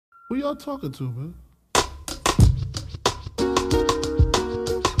Who y'all talking to, man? I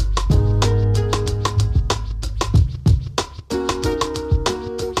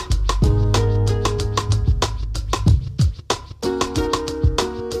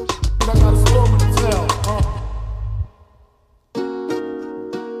got a story to tell,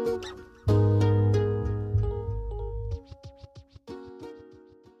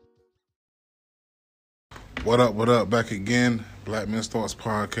 What up, what up? Back again. Black Men's Thoughts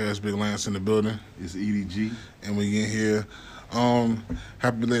Podcast. Big Lance in the building. It's EDG. And we in here.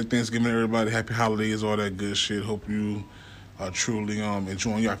 Happy belated Thanksgiving, everybody. Happy holidays, all that good shit. Hope you are truly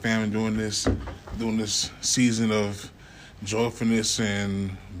enjoying your family during this season of joyfulness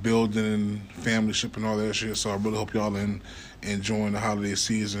and building familyship and all that shit. So I really hope y'all enjoying the holiday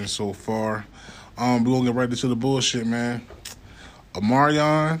season so far. We're gonna get right into the bullshit, man.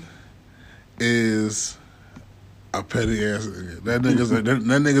 Omarion is a petty ass nigga. That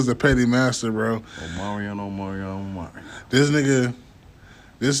nigga's a petty master, bro. Omarion. This nigga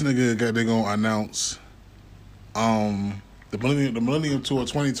they gonna announce the Millennium Tour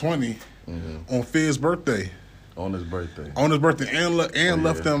 2020 on Fizz's birthday. On his birthday, and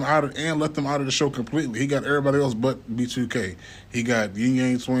left them out of the show completely. He got everybody else but B2K. He got Yin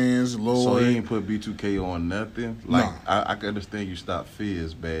Yang Twins, Lloyd. So he ain't put B2K on nothing. Like nah. I can understand you stopped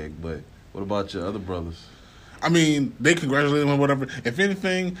Fizz bag, but what about your other brothers? I mean, they congratulate him or whatever. If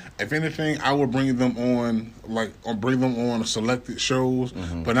anything, I would bring them on selected shows,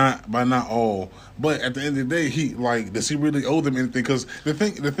 but not all. But at the end of the day, does he really owe them anything? Because the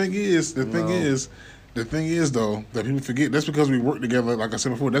thing is, though, that people forget, that's because we work together. Like I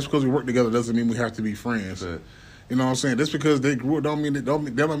said before, that's because we work together doesn't mean we have to be friends. Right. You know what I'm saying? That's because they grew up. Don't mean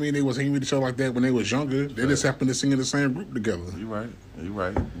they was hanging with each other like that when they was younger. They just happened to sing in the same group together. You're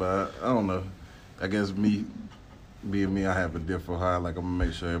right. But I don't know. I guess being me, I have a different high. Like, I'm gonna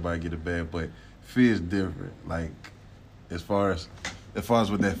make sure everybody get it back. But Fizz different. Like, as far as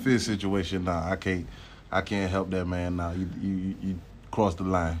with that Fizz situation, I can't help that man. Now you crossed the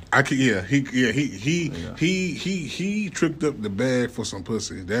line. He tricked up the bag for some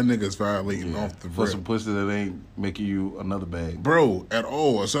pussy. That nigga's violating off the for some pussy that ain't making you another bag, bro, at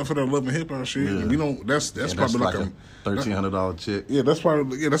all. Except for that Love and Hip Hop shit. Yeah. We don't. That's probably like a $1,300 check. Yeah, that's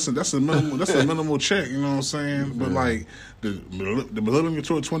probably that's a minimal minimal check. You know what I'm saying? But like the Millennium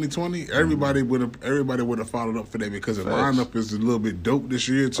Tour 2020, everybody would have followed up for that because the lineup is a little bit dope this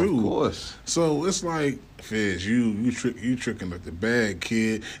year too. Of course. So it's like, Fizz, you tricking up the bag,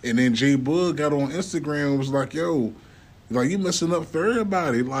 kid. And then J Bug got on Instagram and was like, yo, like, you messing up for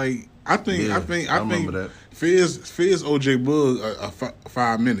everybody. Like, I think remember that. Fizz owed J Bug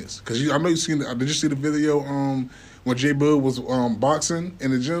 5 minutes. Cause I know you seen. Did you see the video when J Bug was boxing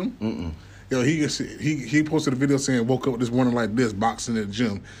in the gym? Mm-mm. Yo, he posted a video saying woke up this morning like this, boxing in the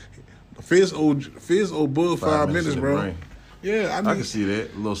gym. Fizz owed Bug 5 minutes, bro. Brain. Yeah, I can see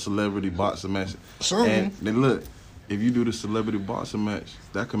that. A little celebrity boxing match. Something. And then look, if you do the celebrity boxing match,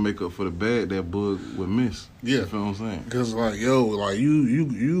 that can make up for the bag that Bug would miss. Yeah. You feel what I'm saying? Because, like, yo, like,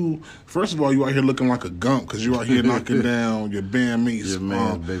 you first of all, you out here looking like a gump because you out here knocking down your bandmates.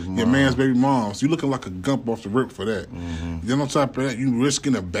 Your man's baby mom. So you looking like a gump off the rip for that. Mm-hmm. Then on top of that, you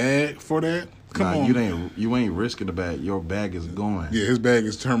risking a bag for that? Come on. You ain't risking the bag. Your bag is going. Yeah, his bag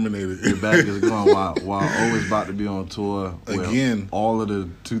is terminated. Your bag is going while O is about to be on tour again. All of the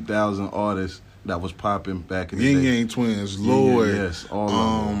 2,000 artists that was popping back in the Yin day. Yang Twins, Lloyd, yes, all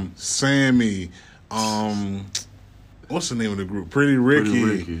of them. Sammy, what's the name of the group? Pretty Ricky.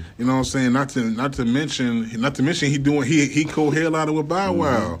 You know what I'm saying? Not to mention he co-headliner with Bow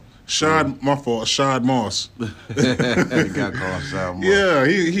Wow. My fault. Shad Moss. He got called Shad Moss. Yeah,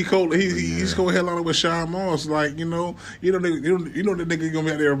 he's co-headliner with Shad Moss. Like, you know the nigga gonna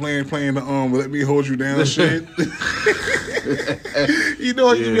be out there playing the "Let Me Hold You Down" shit. You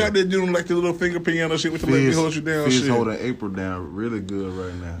know he be out there doing like the little finger piano shit with the "Let Me Hold You Down" shit. She's holding April down really good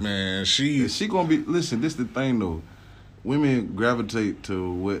right now. Man, she gonna be. Listen, this the thing though. Women gravitate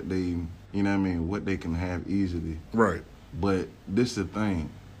to what they, you know what I mean, what they can have easily. Right. But this the thing.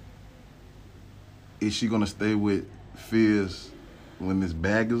 Is she gonna stay with Fizz when this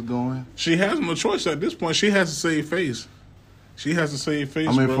bag is going? She has no choice at this point. She has to save face.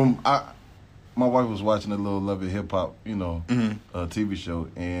 I mean, bro. My wife was watching a little Love and Hip Hop, TV show,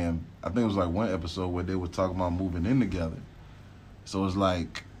 and I think it was like one episode where they were talking about moving in together. So it's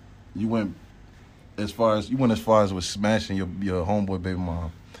like you went as far as with smashing your homeboy baby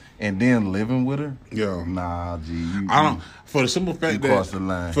mom. And then living with her? Yeah. Nah, G. I don't. For the simple fact that crossed the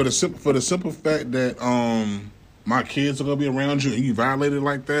line. For the simple fact that my kids are gonna be around you and you violate it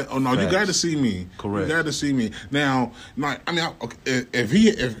like that. Oh no, Facts. you got to see me. Correct. You got to see me. Now, like I mean,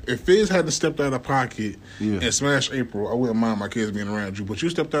 if Fizz had to step out of pocket and smash April, I wouldn't mind my kids being around you. But you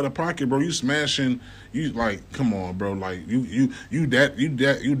stepped out of pocket, bro. You smashing. You like, come on, bro. Like you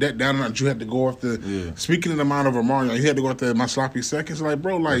that down and out. You had to go off the. Speaking of the amount of Omarion, you had to go after my sloppy seconds. Like,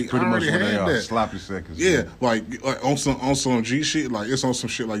 bro, like pretty I already much had that. Sloppy seconds. Yeah, like on some G shit. Like it's on some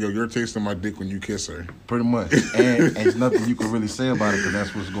shit. Like yo, you're tasting my dick when you kiss her. Pretty much, and there's nothing you can really say about it because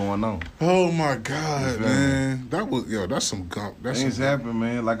that's what's going on. Oh my God, man, that's some gump. Things happen,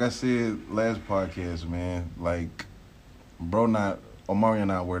 man. Like I said last podcast, man. Like, Omarion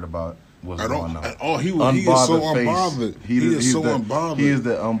not worried about what's going on. Oh, he is so unbothered. He is so unbothered. He is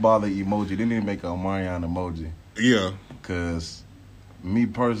the unbothered emoji. They need to make an Omarion emoji. Yeah, because me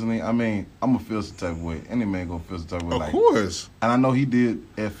personally, I mean, I'm gonna feel some type of way. Any man gonna feel some type of way. Of course. And I know he did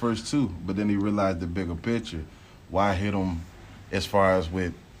at first too, but then he realized the bigger picture. Why hit him as far as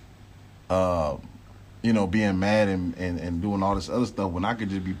with, being mad and doing all this other stuff when I could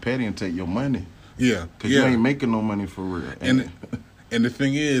just be petty and take your money. Yeah, because you ain't making no money for real. And the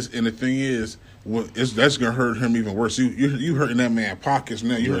thing is, that's gonna hurt him even worse. You hurting that man pockets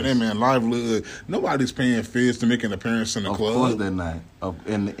now. You hurting that man livelihood. Nobody's paying Fizz to make an appearance in the club. Of course they're not.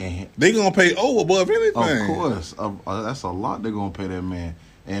 And they gonna pay above anything. Of course, that's a lot they're gonna pay that man.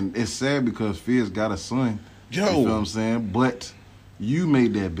 And it's sad because Fizz got a son. Yo, you feel what I'm saying? But you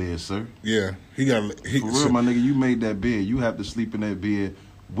made that bed, sir. Yeah, for real, my nigga. You made that bed. You have to sleep in that bed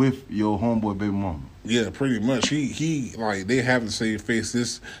with your homeboy baby mama. Yeah, pretty much. He like they have to say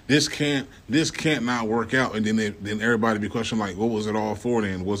face this can't not work out, and then everybody be questioning like, what was it all for?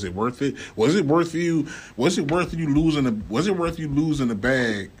 Then was it worth it? Was it worth you losing the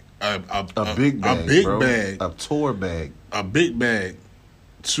bag? A big bag, a tour bag, a big bag.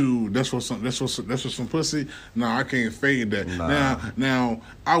 That's for some pussy. No, I can't fade that. Nah. Now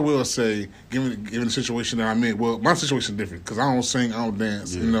I will say, given the situation that I'm in, well, my situation is different because I don't sing, I don't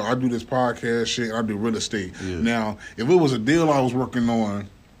dance. Yeah. I do this podcast shit. I do real estate. Yeah. Now, if it was a deal I was working on,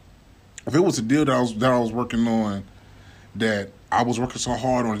 that I was working so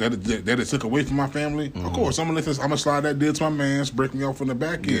hard on that it took away from my family, of course I'm gonna slide that deal to my man's, break me off from the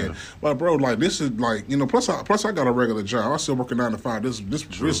back end. Yeah. But bro, like this is like plus I got a regular job. I still working 9 to 5. This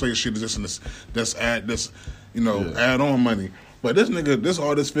real estate shit is just add on money. But this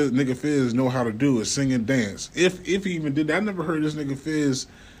nigga Fizz know how to do is sing and dance. If he even did that, I never heard this nigga Fizz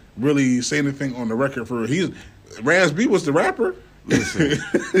really say anything on the record for Raz B was the rapper.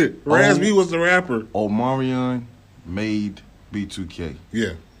 Listen, Raz B was the rapper. Omarion made B2K.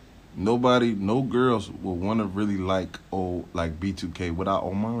 Yeah. No girls will want to really like B2K without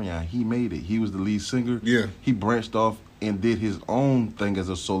Omarion. He made it. He was the lead singer. Yeah. He branched off and did his own thing as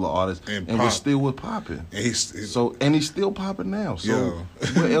a solo artist and was still popping. And he's still popping now. So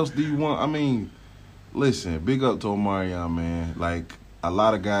what else do you want? I mean, listen, big up to Omarion, man. Like a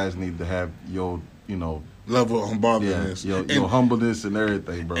lot of guys need to have your, level of humbleness. Yeah, your humbleness and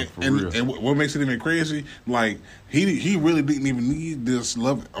everything, bro, for real. And what makes it even crazy, like he really didn't even need this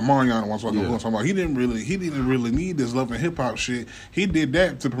love. Omarion wants what I'm talking about. He didn't really need this love and hip hop shit. He did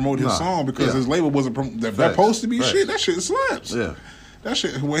that to promote his song because his label wasn't that supposed to be shit. That shit slaps. Yeah. That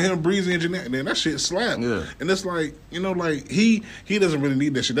shit, with him, Breezy, and Jeanette, that shit slap. Yeah. And it's like, he doesn't really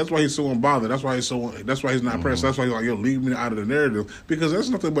need that shit. That's why he's so unbothered. That's why he's not pressed. That's why he's like, yo, leave me out of the narrative. Because that's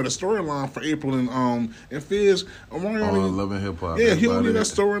nothing but a storyline for April and Fizz. Omarion, Love and Hip Hop. Yeah, he don't need that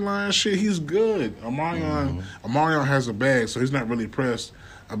storyline shit. He's good. Omarion has a bag, so he's not really pressed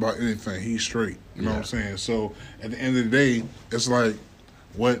about anything. He's straight. You know what I'm saying? So at the end of the day, it's like,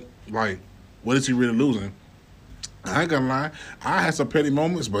 what is he really losing? I ain't gonna lie. I had some petty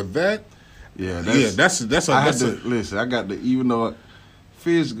moments, but that's listen, I got to, even though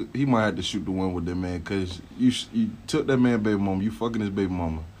Fizz, he might have to shoot the one with that man because you took that man baby mama, you fucking his baby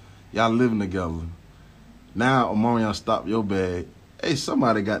mama, y'all living together. Now Omarion stopped your bag. Hey,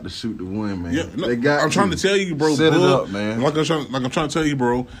 somebody got to shoot the one, man. Yeah, I'm trying to tell you, bro. Set it up, man. Like I'm trying to tell you,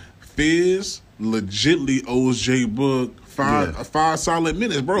 bro. Fizz legitly owes J Book 5 solid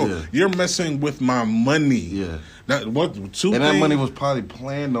minutes, bro. Yeah. You're messing with my money. Yeah. That money was probably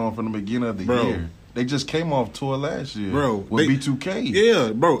planned on from the beginning of the year. They just came off tour last year, bro. With B2K.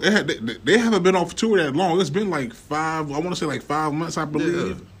 Yeah, bro. They haven't been off tour that long. It's been like 5 months, I believe.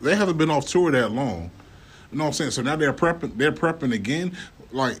 Yeah. They haven't been off tour that long. You know what I'm saying? So now they're prepping again.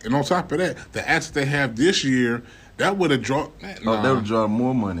 Like, and on top of that, the acts they have this year, That would have drawn. That would draw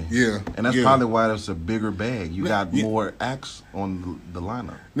more money. Yeah, and that's probably why there's a bigger bag. You got more acts on the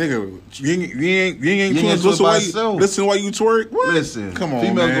lineup. Nigga, you ain't listen while you twerk. What? Listen, come on,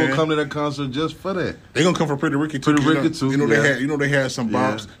 females man. Gonna come to that concert just for that. They gonna come for Pretty Ricky too. You know they had some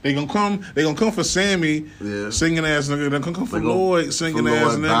bops. They gonna come for Sammy, singing ass nigga. They gonna come for Lloyd, singing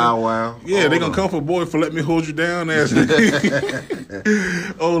ass nigga. Bow Wow. Yeah, they gonna come for Boy for Let Me Hold You Down ass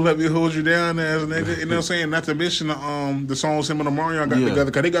nigga. Oh, Let Me Hold You Down ass nigga. You know what I'm saying? Not to mention the songs him and Omarion got together,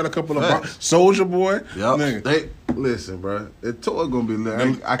 because they got a couple of Soulja Boy. Yep. Listen, bro. The tour gonna be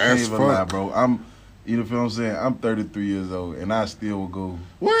lit. I can't even lie, bro. You know what I'm saying? I'm 33 years old, and I still will go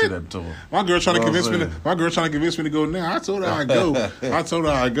to that tour. My girl trying to convince me to go now. I told her I'd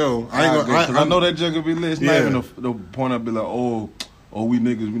go. I know that junk will be lit. It's not even the point I'd be like, oh, we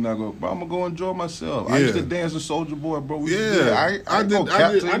niggas, we not going. Bro, I'm gonna go enjoy myself. I used to dance with Soulja Boy, bro. I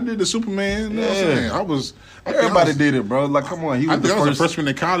did the Superman. You know what I'm saying? Everybody did it, bro. Like, come on. He was I was a freshman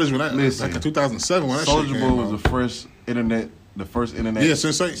in college when like in 2007 when that shit came out. Soulja Boy was the first internet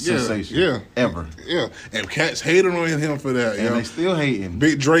sensation ever. Yeah, and cats hated on him for that. And they still hating.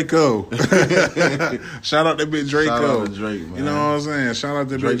 Big Draco. Shout out to Big Draco. Shout out to Drake, man. You know what I'm saying? Shout out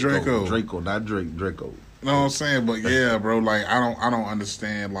to Big Draco. Draco, not Drake. Draco. You know what I'm saying? But yeah, bro, like I don't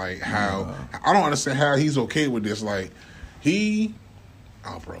understand I don't understand how he's okay with this. Like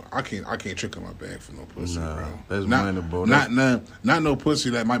bro, I can't trick on my bag for no pussy, bro. That's money, bro. Not no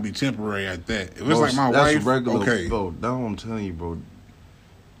pussy that might be temporary at that. If it's like my wife, regular, okay. Bro, that's what I'm telling you, bro.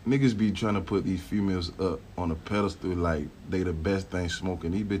 Niggas be trying to put these females up on a pedestal like they the best thing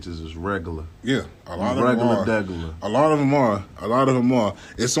smoking. These bitches is regular. Yeah, a lot of them are. Degular. A lot of them are.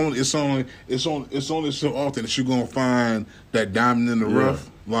 It's only so often that you're gonna find that diamond in the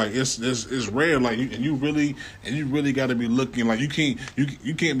rough. Like it's rare. Like you really got to be looking. Like you can't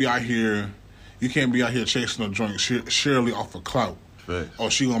be out here. You can't be out here chasing a joint surely off of clout. Facts.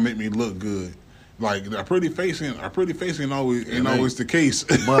 Or she gonna make me look good. Like a pretty face ain't always the case.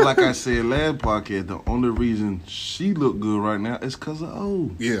 But like I said last podcast, the only reason she look good right now is because of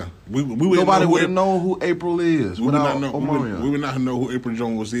O. Yeah, nobody would have known who April is without Omarion. We would not know who April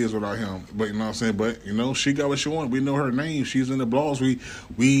Jones is without him. But you know what I'm saying. But you know she got what she wanted. We know her name. She's in the blogs.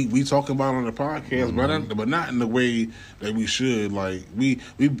 We talking about on the podcast, but not in the way that we should. Like we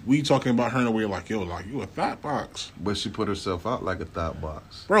talking about her in a way like you a thought box. But she put herself out like a thought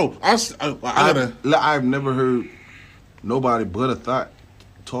box, bro. I've never heard nobody but a thought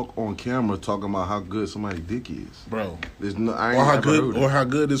talk on camera talking about how good somebody's dick is, bro. Or how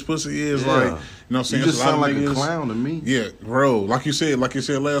good this pussy is. Yeah. Like, you know what I'm saying? You just sound like a clown to me. Yeah, bro. Like you said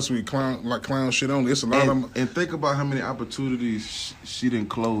last week, clown shit only. It's a lot of them. And think about how many opportunities she didn't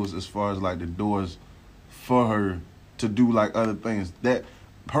close as far as like the doors for her to do like other things. That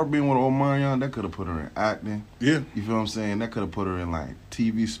her being with Omarion, that could have put her in acting. Yeah. You feel what I'm saying? That could have put her in like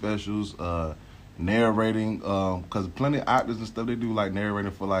TV specials, narrating, because plenty of actors and stuff, they do like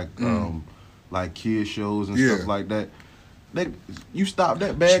narrating for like kid shows and stuff like that. You stop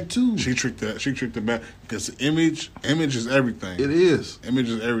that bag too. She tricked the bag because image is everything. It is. Image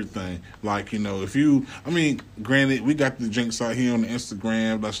is everything. Like, you know, granted, we got the jinx out here on the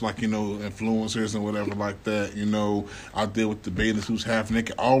Instagram that's like, you know, influencers and whatever like that, you know, out there with the bathers who's half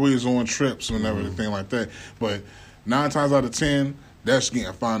naked, always on trips and everything like that. But 9 times out of 10, that's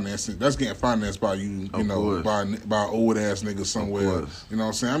getting financed. That's getting financed by you know, by old ass niggas somewhere. You know what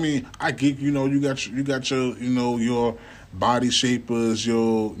I'm saying? I mean, I get, you know, you got your, you know, your body shapers,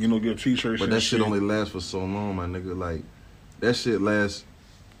 your t-shirts. But that shit only lasts for so long, my nigga. Like, that shit lasts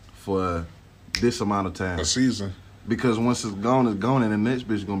for this amount of time. A season. Because once it's gone, and the next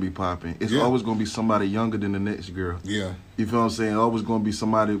bitch gonna be popping. It's always gonna be somebody younger than the next girl. Yeah. You feel what I'm saying? Always gonna be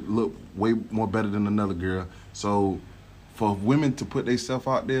somebody look way more better than another girl. So for women to put themselves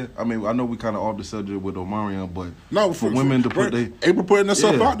out there, I mean, I know we kind of off the subject with Omarion, but for women to put April putting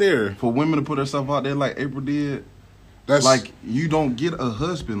herself out there. For women to put herself out there like April did, that's like, you don't get a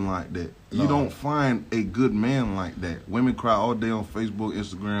husband like that. No. You don't find a good man like that. Women cry all day on Facebook,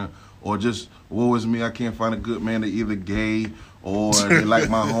 Instagram, or just, woe is me, I can't find a good man. They're either gay or they like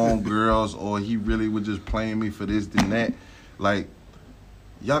my homegirls, or he really was just playing me for this and that. Like,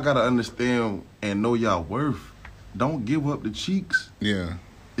 y'all gotta understand and know y'all worth. Don't give up the cheeks. Yeah.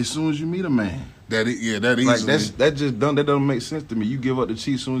 As soon as you meet a man. That easily. Like, that doesn't make sense to me. You give up the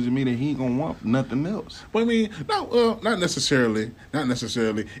cheeks as soon as you meet him, he ain't gonna want nothing else. But I mean, not necessarily. Not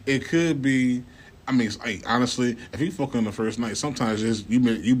necessarily. It could be. I mean, honestly, if you fuck on the first night, sometimes you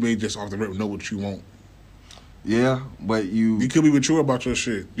may just off the rip know what you want. Yeah, but you could be mature about your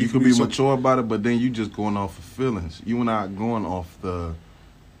shit. You could be mature about it, but then you just going off of feelings. You and I going off the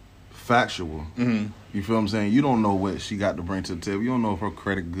factual. You feel what I'm saying? You don't know what she got to bring to the table. You don't know if her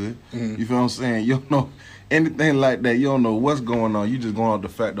credit good. You feel what I'm saying? You don't know anything like that. You don't know what's going on. You just going off the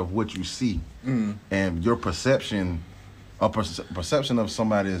fact of what you see. And your perception, perception of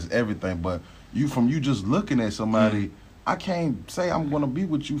somebody is everything. But you just looking at somebody, I can't say I'm going to be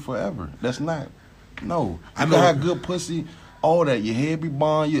with you forever. That's not. No. I know. Have good pussy, all that. Your head be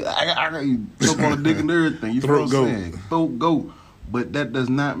bond. You choke on a dick and everything. You feel what I'm saying? Throat goat. But that does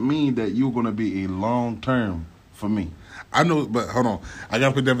not mean that you're going to be a long term for me. I know, but hold on. I got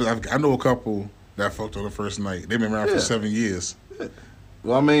to put that. I know a couple that fucked on the first night. They've been around for 7 years.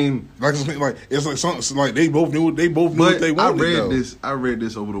 Well, I mean, it's like something like they both knew what they wanted. I read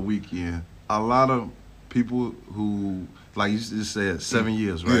this over the weekend. A lot of people who, like you just said, 7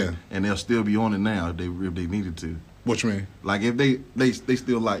 years, right? Yeah. And they'll still be on it now if they needed to. What you mean? Like if they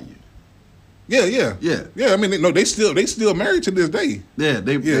still like you. Yeah. I mean, they still married to this day. Yeah,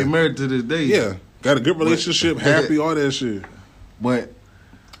 they married to this day. Yeah, got a good relationship, happy, all that shit. But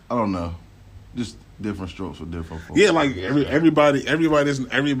I don't know, just different strokes for different folks. Yeah, like everybody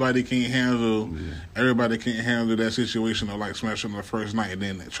can't handle that situation of like smashing on the first night and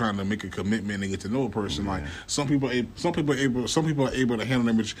then trying to make a commitment and get to know a person. Like some people are able to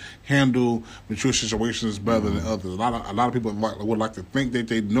handle mature situations better than others. A lot of people would like to think that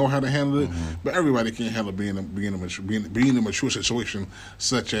they know how to handle it, but everybody can't handle being in a mature situation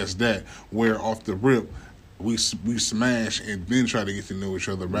such as that, where off the rip we smash and then try to get to know each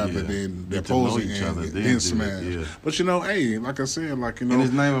other rather than opposing and then smash. Yeah. But hey, like I said, and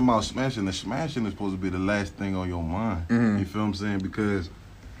it's not even about smashing. The smashing is supposed to be the last thing on your mind. You feel what I'm saying? Because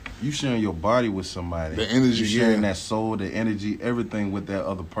you sharing your body with somebody, the energy, you sharing that soul, the energy, everything with that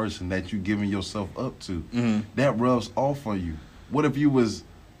other person that you giving yourself up to, that rubs off on you. What if you was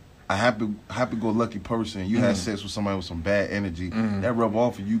a happy-go-lucky person, you had sex with somebody with some bad energy, that rub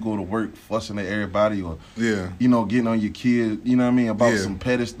off and you go to work fussing at everybody or, getting on your kid, you know what I mean, about some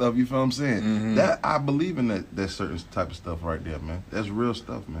petty stuff, you feel what I'm saying? That I believe in that certain type of stuff right there, man. That's real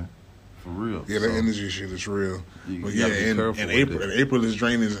stuff, man. For real. Yeah, that energy shit is real. But and April is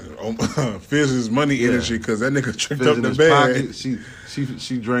draining Fizz's money energy because that nigga tricked up the bag.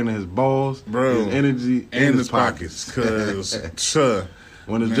 She draining his balls, bro, his energy, and his pockets. Because,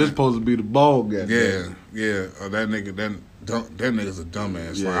 when it's just supposed to be the ball guy. Yeah. That nigga's a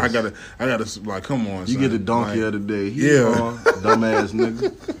dumbass. Yes. Like, I gotta like, come on. You son. get the donkey of the day. Dumbass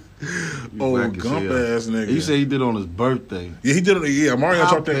nigga. Gump ass nigga. You say he did it on his birthday. Yeah, he did it. Yeah, Omarion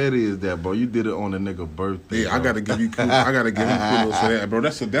How petty is that, bro? You did it on a nigga birthday. Yeah, bro. I gotta give you kudos for that, bro.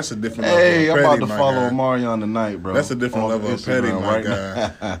 That's a different level. Hey, I'm about to follow Omarion tonight, bro. That's a different level of petty, my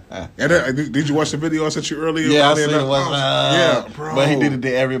guy. And did you watch the video I sent you earlier? Yeah, I seen it. Yeah, bro. But he did it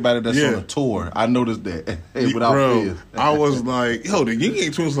to everybody that's on the tour. I noticed that. Without Fizz. I was like, yo, the Ying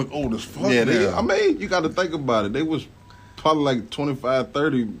Yang Twins look old as fuck. Yeah, I mean, you got to think about it. They was probably like 25,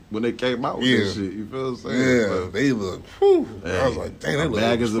 30 when they came out with this shit. You feel what I'm saying? Yeah, so, they look. Whew. I was like, dang, they look.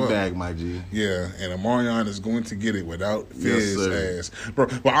 Bag is a bag, my G. Yeah, and Omarion is going to get it without Fizz ass, bro.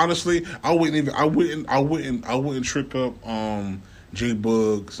 But honestly, I wouldn't trick up J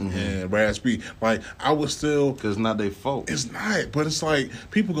Bugs and Raz B. Like, I was still, because it's not their fault. It's not, but it's like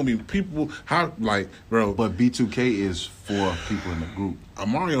people bro. But B2K is for people in the group.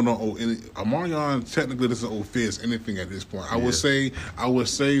 Omarion don't owe any. Omarion technically doesn't owe Fizz anything at this point. I would say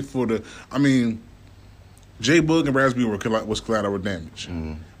for the. I mean, J Bug and Raz B was collateral damage,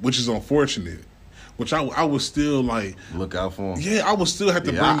 which is unfortunate. Which I would still like look out for them. Yeah, I would still have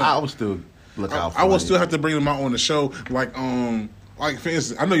to bring. I would still look out for them. I would still have to bring them out on the show, like for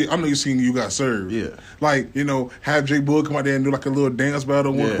instance, I know you seen You Got Served. Yeah. Like, have J Bug come out there and do like a little dance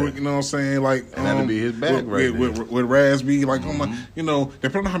battle real quick, you know what I'm saying? Like, and that'd be his bag with Raz B. Like, depending on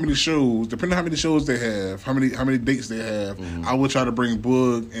how many shows they have, how many dates they have, I would try to bring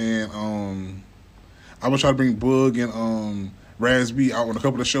Bug and Raz B out on a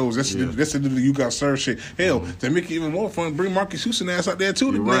couple of shows. That's to do the You Got Served shit. Hell, to make it even more fun, bring Marcus Houston ass out there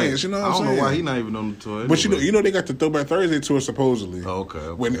too to dance. You know what I'm saying? I don't know why he not even on the tour. But they got the Throwback Thursday tour supposedly. Oh,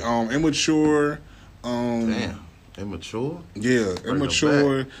 okay. When Immature. Damn. Immature? Yeah,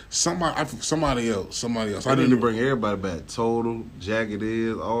 Immature. Somebody else. I need to bring everybody back. Total, Jagged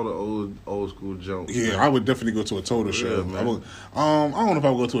Edge, all the old school jokes. Yeah, man. I would definitely go to a Total show. Man. I don't know if I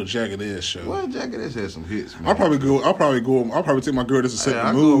would go to a Jagged Edge show. Well, Jagged Edge had some hits, man. I'll probably take my girl to set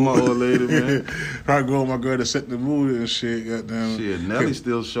the mood. I'll go with my old lady, man. Probably go with my girl to set the mood and shit. Goddamn. Shit, Nelly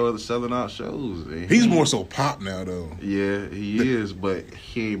still selling out shows. He's more so pop now, though. Yeah, he is, but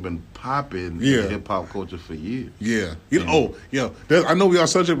he ain't been popping in hip hop culture for years. Yeah. I know we are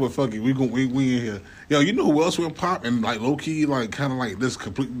subject, but fuck it. We in here. Yo, you know who else went pop and like low key, like kind of like this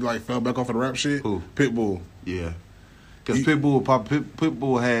completely like fell back off of the rap shit? Who? Pitbull. Yeah. Because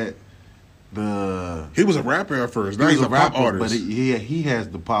Pitbull had he was a rapper at first. Now he's a pop artist. But he has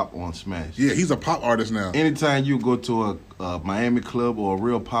the pop on Smash. Yeah, he's a pop artist now. Anytime you go to a Miami club or a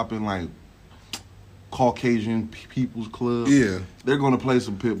real popping like Caucasian people's club, they're gonna play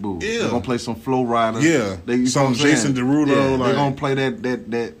some Pitbull. Yeah. They're gonna play some Flow Rider. Yeah, some Jason Derulo. Yeah, they're gonna play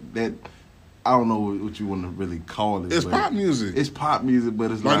that. I don't know what you want to really call it. It's pop music. It's pop music, but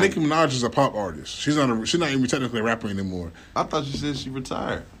it's like Nicki Minaj is a pop artist. She's not even technically a rapper anymore. I thought you said she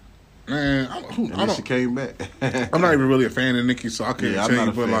retired. Man, she came back. I'm not even really a fan of Nicki, so I can't tell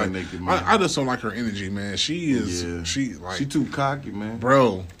you. But like, Nicki, man. I just don't like her energy, man. She is, she too cocky, man.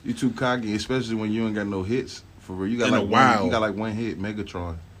 Bro, you too cocky, especially when you ain't got no hits for real. You got like one hit,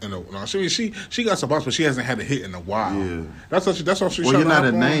 Megatron. She got some box, but she hasn't had a hit in a while. Yeah, that's what she. Well, you're not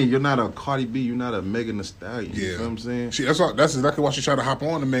a name. You're not a Cardi B. You're not a Megan Thee Stallion. You know what I'm saying? That's exactly why she tried to hop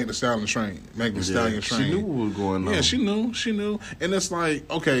on to Megan Thee Stallion train. She knew what was going on. Yeah, she knew. And it's like,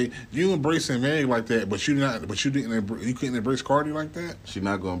 okay, you embracing Meg like that, but you couldn't embrace Cardi like that. She's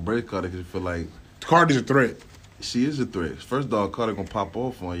not gonna embrace Cardi because you feel like Cardi's a threat. She is a threat. First of all, Cardi gonna pop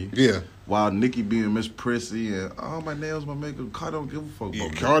off on you. Yeah. While Nicki being Miss Prissy and my nails, my makeup, Cardi don't give a fuck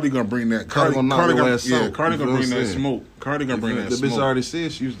about that. Cardi gonna bring that. Cardi gonna knock your ass out. Cardi gonna bring that smoke. Cardi gonna bring that smoke. The bitch already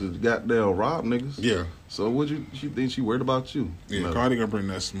said she used to goddamn rob niggas. Yeah. So what she think she worried about you? Yeah, no. Cardi gonna bring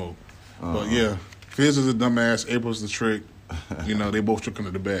that smoke. But yeah, Fizz is a dumbass. April's the trick. They both tricking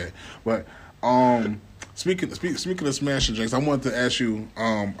to the bag. But speaking of smashing drinks, I wanted to ask you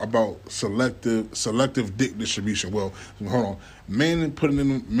about selective dick distribution. Well, hold on. Men putting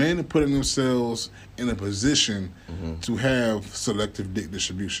themselves in a position to have selective dick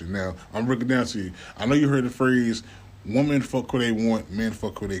distribution. Now, I'm breaking down to you. I know you heard the phrase, women fuck who they want, men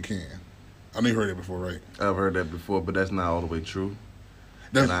fuck who they can. I know you heard it before, right? I've heard that before, but that's not all the way true.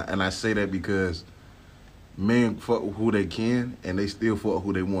 And I say that because men fuck who they can, and they still fuck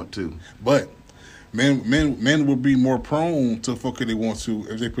who they want to. But men will be more prone to fuck who they want to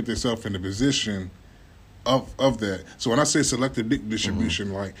if they put themselves in the position of that. So when I say selective dick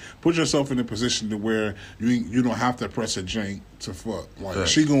distribution, like put yourself in a position to where you don't have to press a jank to fuck. Like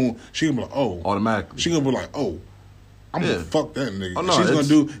she gonna be like, automatically. She gonna be like, I'm gonna fuck that nigga. Oh, no,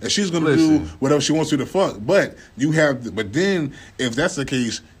 she's gonna do whatever she wants you to fuck. But then if that's the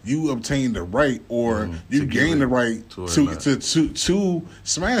case, you obtain the right or you gain the right to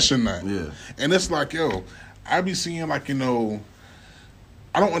smash a nut. Yeah. And it's like, I be seeing like, I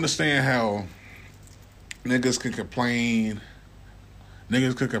don't understand how niggas could complain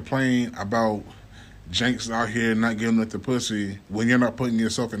about janks out here not giving up the pussy when you're not putting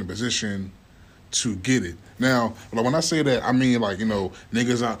yourself in a position to get it. Now, when I say that, I mean like,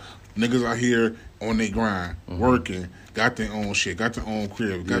 niggas out here on their grind, working, got their own shit, got their own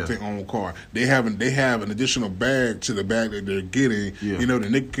crib, got their own car. They have an additional bag to the bag that they're getting. Yeah. The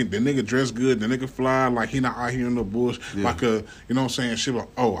nigga dress good, the nigga fly, like he not out here in the bush, like a, you know what I'm saying, shit like,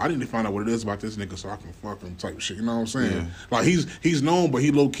 I need to find out what it is about this nigga so I can fuck him type shit, you know what I'm saying? Yeah. Like he's known, but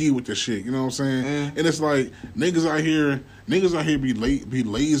he low key with this shit, you know what I'm saying? Yeah. And it's like niggas out here be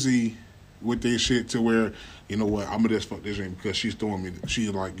lazy with their shit to where, you know what, I'm gonna just fuck this thing because she's throwing me.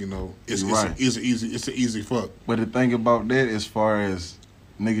 She's like, it's an easy fuck. But the thing about that, as far as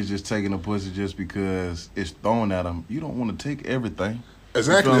niggas just taking a pussy just because it's thrown at them, you don't want to take everything.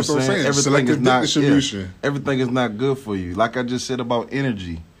 Exactly, that's what I'm saying. Everything is not distribution. Everything is not good for you. Like I just said about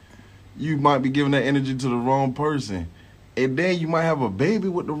energy, you might be giving that energy to the wrong person, and then you might have a baby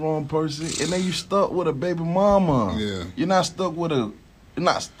with the wrong person, and then you stuck with a baby mama. Yeah, you're not stuck with a. I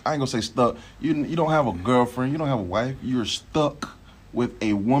ain't gonna say stuck. You don't have a girlfriend. You don't have a wife. You're stuck with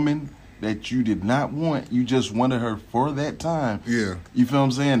a woman that you did not want. You just wanted her for that time. Yeah. You feel what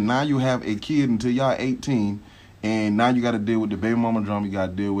I'm saying? Now you have a kid until y'all 18, and now you got to deal with the baby mama drama. You got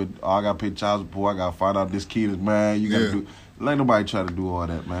to deal with, I got to pay child support. I got to find out this kid is mine. You got to do. Let nobody try to do all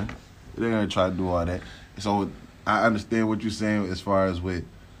that, man. They're gonna try to do all that. So I understand what you're saying as far as with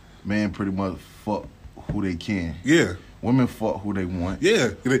men pretty much fuck who they can. Yeah. Women fuck who they want. Yeah,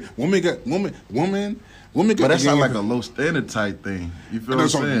 women got. But that's not like a low standard type thing. You feel what I'm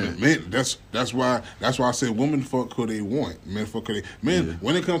saying? Men, that's why I said women fuck who they want. Men fuck who they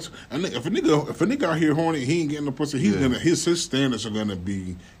when it comes to if a nigga out here horny, he ain't getting the pussy. His standards are gonna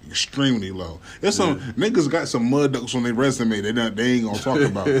be extremely low. There's some niggas got some mud ducks on their resume they ain't gonna talk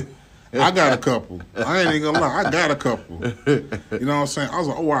about. I got a couple. I ain't even gonna lie. I got a couple. You know what I'm saying? I was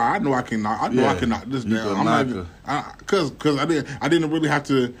like, wow, I know I can knock. I can knock this down. I'm not because I didn't really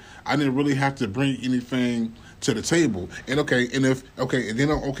have to bring anything to the table. And then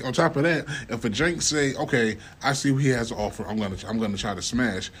on top of that, if a jank say, okay, I see what he has to offer, I'm gonna try to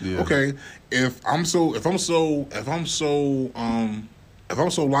smash. Yeah. Okay, if I'm so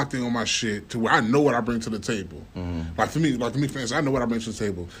locked in on my shit to where I know what I bring to the table. Like to me, fans, I know what I bring to the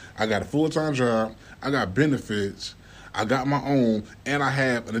table. I got a full-time job, I got benefits, I got my own, and I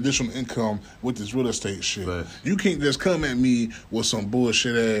have an additional income with this real estate shit. Right. You can't just come at me with some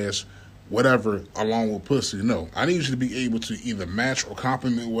bullshit ass whatever along with pussy. No, I need you to be able to either match or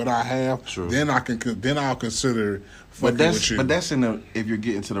complement what I have. True. Then I'll consider fucking with you. But that's if you're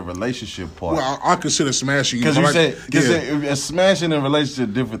getting to the relationship part. Well, I consider smashing you. Because smashing in a relationship is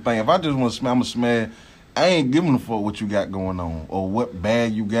a different thing. If I just want to smash, I'm a smash. I ain't giving a fuck what you got going on or what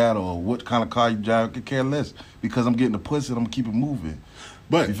bag you got or what kind of car you drive. I could care less because I'm getting the pussy and I'm gonna keep it moving.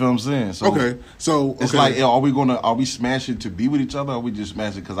 But you feel what I'm saying? So it's like, are we smashing to be with each other, or are we just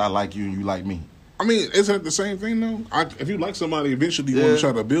smashing because I like you and you like me? I mean, isn't it the same thing though? If you like somebody, eventually you want to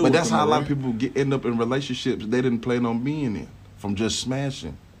try to build. But with that's them, how a lot right? of people end up in relationships they didn't plan on being in from just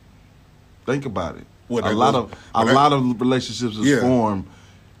smashing. Think about it. A lot of relationships is formed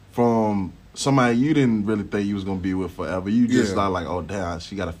from somebody you didn't really think you was gonna be with forever. You just like, oh damn,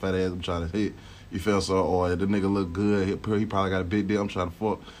 she got a fat ass, I'm trying to hit. You feel so, or the nigga look good, he probably got a big deal, I'm trying to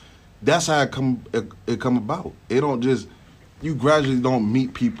fuck. That's how it come about. It don't just, you gradually don't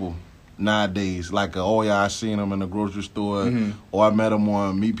meet people nowadays like, I seen them in the grocery store, or I met them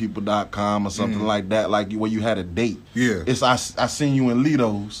on meetpeople.com or something like that, like where you had a date. Yeah. It's I seen you in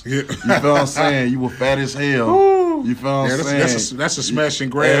Lido's. Yeah. You feel what I'm saying? You were fat as hell. You feel what I'm saying? That's a smash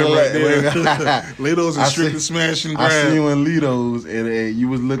and grab right there. Lido's is strictly smash and grab. I seen you in Lido's and you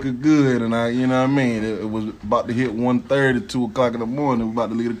was looking good, and you know what I mean? It was about to hit 1:30, 2 o'clock in the morning. We about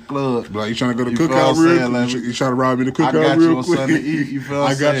to leave the club. Like, you trying to go to cookout real quick? You trying to rob me to cookout real quick? I got you on something to eat. You feel what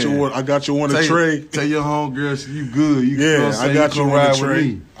I'm saying? I got you on a tray. Tell your homegirl you good. I got you on a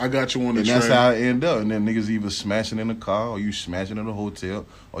tray. I got you on the tray. And that's how it end up. And then niggas either smashing in the car, or you smashing in the hotel,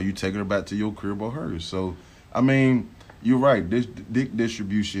 or you taking her back to your crib or hers. So, I mean, you're right. This dick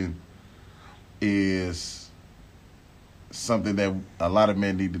distribution is something that a lot of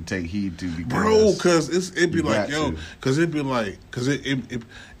men need to take heed to. Because it'd be like,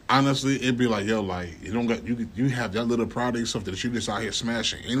 honestly, it'd be like, you have that little product of something that you just out here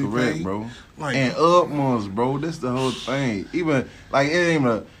smashing anything. Correct, bro. Like, and upmonths, bro. That's the whole thing. Even like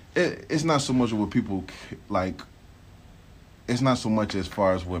it's not so much what people like. It's not so much as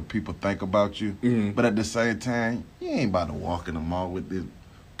far as what people think about you, but at the same time, you ain't about to walk in the mall with this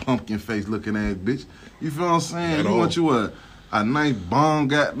pumpkin face looking ass bitch. You feel what I'm saying? You want you a nice bomb,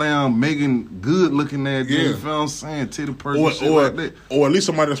 goddamn Megan good looking ass. Yeah. You feel what I'm saying? Titty person, shit like that. Or at least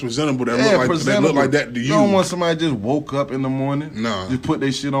somebody that's presentable that look like that to you. You don't want somebody just woke up in the morning, just put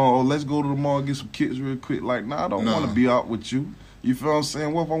their shit on. Oh, let's go to the mall and get some kicks real quick. Like, I don't want to be out with you. You feel what I'm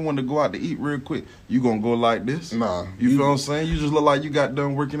saying? What if I wanted to go out to eat real quick? You gonna go like this? Nah. You feel what I'm saying? You just look like you got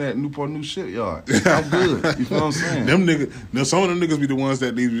done working at Newport News Shipyard. I'm good. You feel what I'm saying? Them niggas, some of them niggas be the ones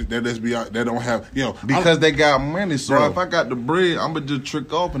that just be out, that don't have, because they got money. So if I got the bread, I'm gonna just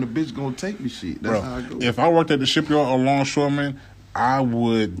trick off and the bitch gonna take me shit. That's how I go. If I worked at the shipyard or longshoreman, I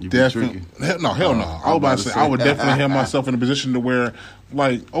would definitely, hell no. I was about to say, I would definitely have myself in a position to where,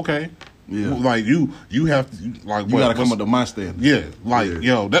 like, okay. Yeah, like you have to you gotta come up to my standard. Yeah,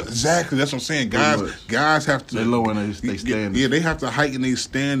 that's what I'm saying. Guys have to. They lower their standards. Yeah, they have to heighten their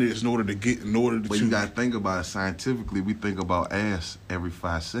standards in order to. But you gotta think about it scientifically. We think about ass every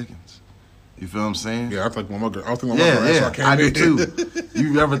 5 seconds. You feel what I'm saying? Yeah, I think my girl. I do too.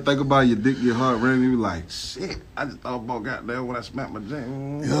 You ever think about your dick, your heart rate, and you be like, shit, I just thought about goddamn when I smacked my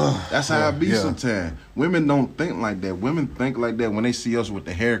jam. That's how I be sometimes. Women don't think like that. Women think like that when they see us with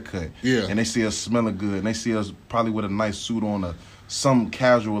the haircut. Yeah. And they see us smelling good. And they see us probably with a nice suit on or some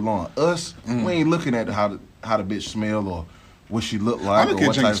casual on. Us, we ain't looking at how the bitch smell or what she look like. I look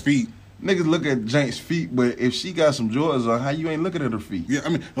at Jake's feet. Niggas look at Jank's feet, but if she got some Jordans on, how you ain't looking at her feet? Yeah, I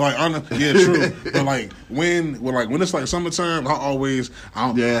mean, true. But when it's like summertime,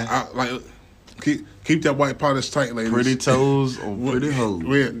 keep that white polish tight, ladies. Pretty toes or pretty hoes.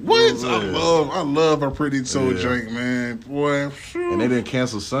 What? I love a pretty toe drink, man. Boy. And they didn't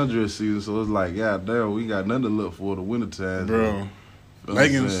cancel sundress season, so it's like, God damn, we got nothing to look for the wintertime. Bro.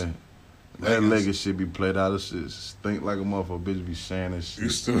 Leggings. That leggings should be played out. Of shit stink like a motherfucker. Bitch be sharing that shit. You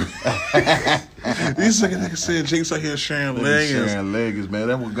stupid. These niggas said Jake's out here sharing leggings. Sharing leggings, man.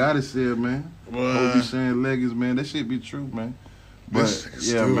 That's what God has said, man. Hope be sharing leggings, man. That shit be true, man. But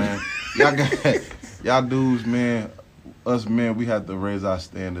yeah, man. Y'all dudes, man. Us men, we have to raise our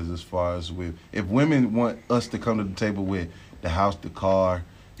standards as far as if women want us to come to the table with the house, the car,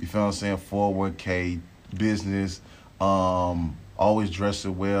 you feel what I'm saying, 401k, business, always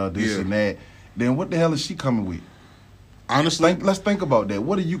dressing well, this and that, then what the hell is she coming with? Honestly, let's think about that.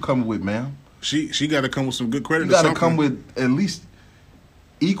 What are you coming with, ma'am? She got to come with some good credit. You got to come with at least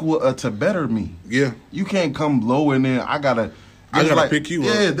equal to better me. Yeah. You can't come low and then I gotta pick you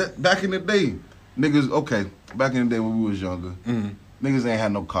up. Yeah, back in the day, niggas. Back in the day when we was younger, niggas ain't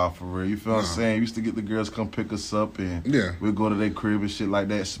had no car for real. You feel what I'm saying? Used to get the girls come pick us up and we'd go to their crib and shit like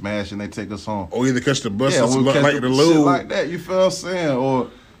that, smash, and they take us home. Or either catch the bus or or catch like the shit load. like that. You feel what I'm saying?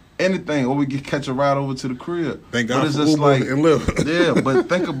 Or anything, or we catch a ride over to the crib. Thank God but it's for just Uber like, and Lyft. Yeah, but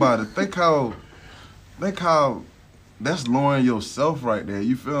think about it. Think how that's lowering yourself right there.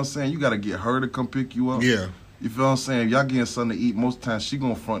 You feel what I'm saying? You got to get her to come pick you up. Yeah. You feel what I'm saying? If y'all getting something to eat, most of the time she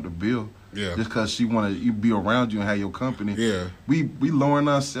gonna front the bill. Yeah. Just because she want to be around you and have your company. Yeah. We lowering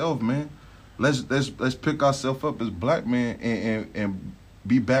ourselves, man. Let's pick ourselves up as black men and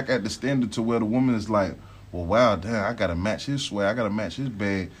be back at the standard to where the woman is like, well, wow, damn, I gotta match his swag, I gotta match his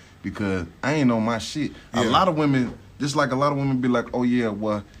bag because I ain't on my shit. Yeah. A lot of women, just like a lot of women be like, oh yeah,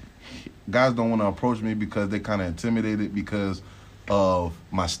 well, guys don't want to approach me because they kind of intimidated because of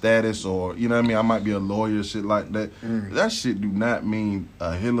my status, or you know what I mean, I might be a lawyer, shit like that. That shit do not mean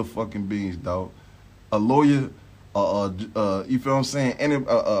a hill of fucking beans, dog. A lawyer, you feel what I'm saying? Any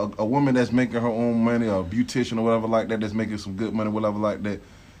a woman that's making her own money, or a beautician or whatever like that, that's making some good money, whatever like that,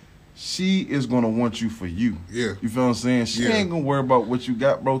 she is gonna want you for you. Yeah. You feel what I'm saying? She ain't gonna worry about what you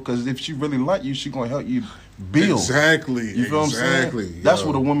got, bro, because if she really like you, she gonna help you build. Exactly. You feel what I'm saying? Exactly. That's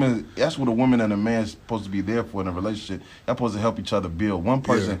what a woman and a man is supposed to be there for in a relationship. They're supposed to help each other build. One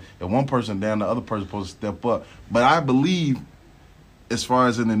person, if one person down, the other person supposed to step up. But I believe, as far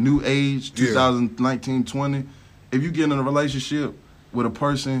as in the new age, 2019, 20, if you get in a relationship with a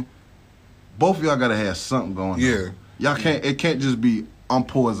person, both of y'all gotta have something going on. Y'all can't. It can't just be I'm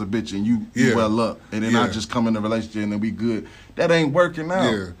poor as a bitch and you well up, and then I just come in a relationship and then we good. That ain't working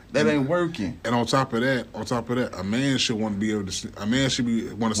out. That ain't working. And on top of that, a man should want to be able to. A man should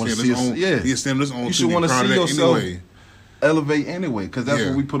want to stand his own. He stand his own. You should want to see yourself anyway. Elevate anyway, because that's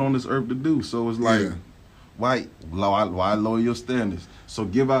what we put on this earth to do. So it's like, why lower your standards? So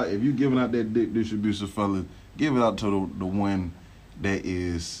if you giving out that dick distribution, fellas, give it out to the one that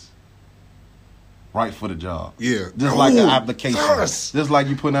is right for the job. Yeah. Just like an application. Yes. Just like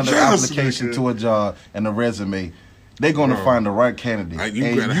you putting out an application to a job and a resume. They're going to find the right candidate.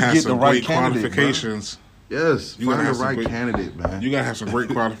 You got to have some great qualifications. Yes. Find the right candidate, man. You got to have some great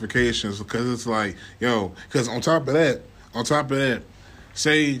qualifications, because it's like, because on top of that,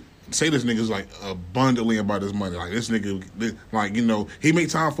 say this nigga's like abundantly about his money. Like this nigga, like he make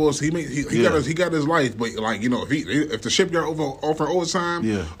time for us. He got his life. But like if the shipyard offer overtime,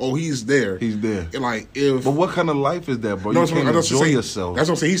 he's there. He's there. And like but what kind of life is that, bro? You can't enjoy yourself. That's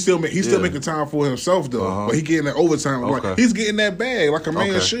what I'm saying. He's still making time for himself though. But he getting that overtime. Like he's getting that bag like a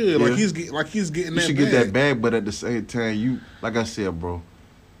man should. Like he's getting that bag. You should get that bag, but at the same time, like I said, bro,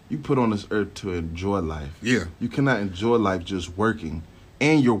 you put on this earth to enjoy life. Yeah. You cannot enjoy life just working.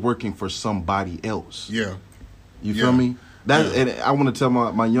 And you're working for somebody else. Yeah. You feel me? And I want to tell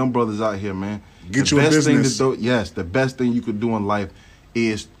my young brothers out here, man. Get your business. The best thing you could do in life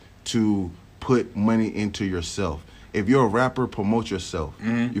is to put money into yourself. If you're a rapper, promote yourself.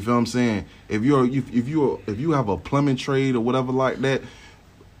 You feel what I'm saying? If you have a plumbing trade or whatever like that,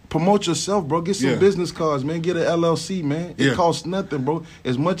 promote yourself, bro. Get some business cards, man. Get an LLC, man. It costs nothing, bro.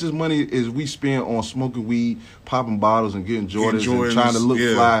 As much as money as we spend on smoking weed, popping bottles, and getting Jordans and trying to look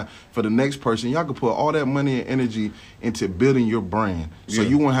fly for the next person, y'all can put all that money and energy into building your brand. So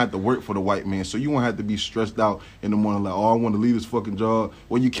you won't have to work for the white man. So you won't have to be stressed out in the morning like, I want to leave this fucking job.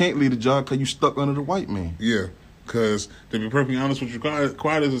 Well, you can't leave the job because you stuck under the white man. Yeah. Because to be perfectly honest with you,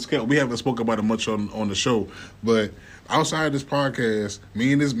 quiet as it's kept, we haven't spoken about it much on the show, but outside this podcast,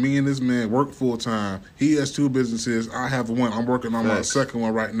 me and this man work full time. He has 2 businesses. I have one. I'm working on my second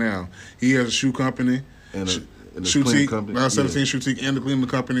one right now. He has a shoe company, and a shoe company. 17 shoe and the cleaning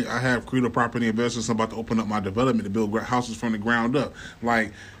company. I have creative property investors. I'm about to open up my development to build houses from the ground up.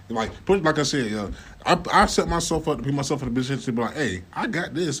 Like I said, I set myself up to put myself in a position to be like, hey, I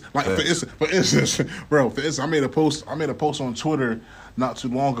got this. Like for instance, bro, I made a post on Twitter not too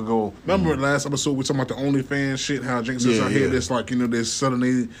long ago. Remember last episode we talking about the OnlyFans shit, how Jinx is out here this this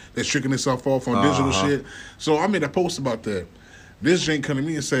suddenly they're tricking itself off on digital shit. So I made a post about that. This Jink come to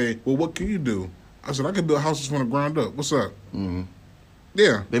me and say, well, what can you do? I said, I can build houses from the ground up. What's up?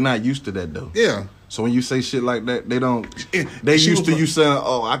 Yeah. They're not used to that though. Yeah. So when you say shit like that, they don't. They used to you saying,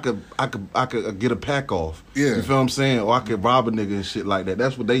 "Oh, I could get a pack off." Yeah, you feel what I'm saying? Or I could rob a nigga and shit like that.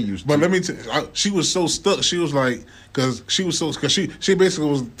 That's what they used to. But let me tell you, she was so stuck. She was like, because she basically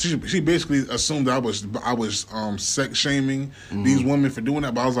assumed that I was sex shaming these women for doing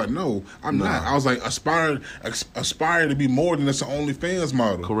that. But I was like, no, I'm not. I was like, aspire to be more than just an OnlyFans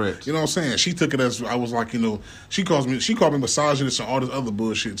model. Correct. You know what I'm saying? She took it as I was like, she called me misogynist and all this other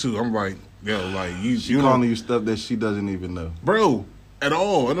bullshit too. I'm like, yo, like she calling you stuff that she doesn't even know, bro, at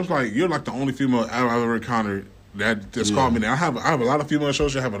all. And it's like, you're like the only female I've ever encountered that's called me that. I have a lot of female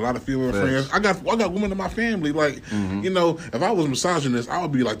associates. I have a lot of female friends. I got women in my family. Like, if I was misogynist, I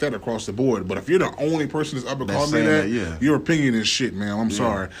would be like that across the board. But if you're the only person that's ever called me that, your opinion is shit, man. I'm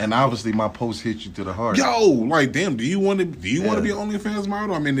sorry. And obviously, my post hit you to the heart. Yo, like, damn, do you want to be an OnlyFans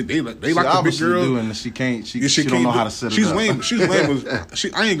model? I mean, they like the big girl. And she can't. She don't know how to set it up. Lame. She's lame as.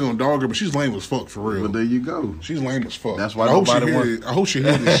 I ain't gonna dog her, but she's lame as fuck for real. But there you go. She's lame as fuck. That's why nobody wants. I hope she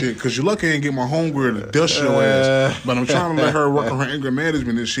hears this shit, because you're lucky I ain't get my homegirl to dust your ass. But I'm trying to let her work on her anger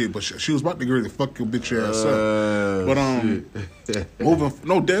management and shit, but she was about to get ready to fuck your bitch ass up. But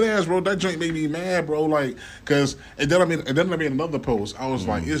no, dead ass, bro. That joint made me mad, bro. Like, cause and then I made another post. I was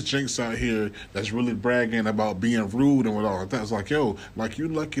like, it's jinx out here that's really bragging about being rude and what all that. It's like, yo, like you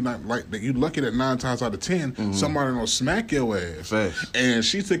lucky that 9 times out of 10 somebody gonna smack your ass. Facts. And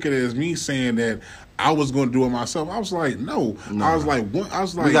she took it as me saying that I was going to do it myself. I was like, no. I was like, we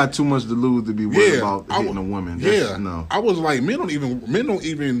got too much to lose to be worried about hitting a woman. No. I was like, men don't even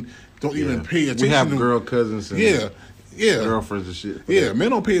pay attention. We have girl cousins and girlfriends and shit. Yeah,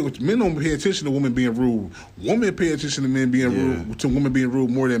 men don't pay attention to women being rude. Women pay attention to men being rude, to women being rude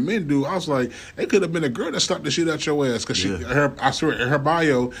more than men do. I was like, it could have been a girl that slapped the shit out your ass, because I swear in her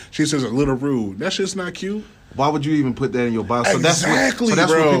bio she says a little rude. That shit's not cute. Why would you even put that in your bio? So exactly,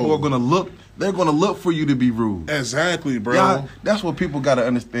 that's bro. What people are going to look. They're going to look for you to be rude. Exactly, bro. Yeah, that's what people got to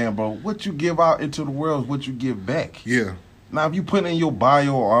understand, bro. What you give out into the world is what you give back. Yeah. Now, if you put in your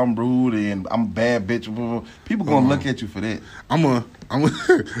bio, or I'm rude and I'm a bad bitch, people going to look at you for that.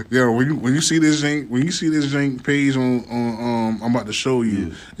 Yeah. When you see this Jank page on I'm about to show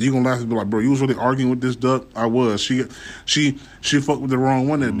you, you gonna laugh and be like, bro, you was really arguing with this duck? I was. She fucked with the wrong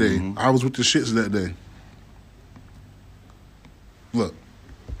one that day. I was with the shits that day. Look.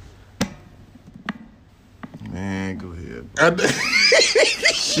 Man, go ahead.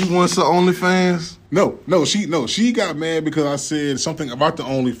 She wants her OnlyFans? No, she got mad because I said something about the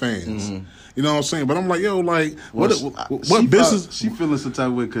OnlyFans. You know what I'm saying? But I'm like, yo, like, what business? She feeling some type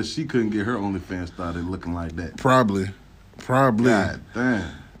of way because she couldn't get her OnlyFans started looking like that. Probably. God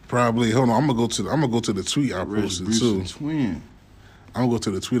damn. Probably. Hold on, I'm gonna go to the tweet I posted too. Twin. I'm gonna go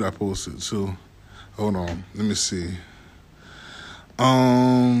to the tweet I posted too. Hold on, let me see.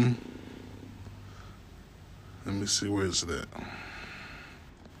 Let me see, where is that?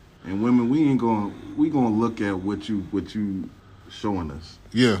 And women, we gonna look at what you showing us.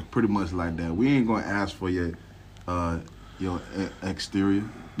 Yeah, pretty much like that. We ain't gonna ask for your exterior.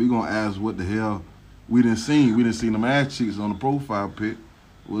 We gonna ask what the hell we done seen. We done seen them ass cheeks on the profile pic.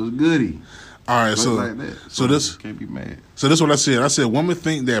 Was goody. All right, so like that. So this can't be mad. So this is what I said. I said women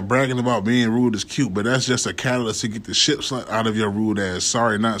think that bragging about being rude is cute, but that's just a catalyst to get the shit slapped out of your rude ass.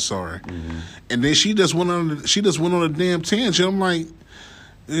 Sorry, not sorry. And then she just went on a damn tangent. I'm like,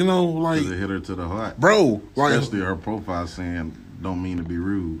 like, it hit her to the heart, bro. Like, especially her profile saying "don't mean to be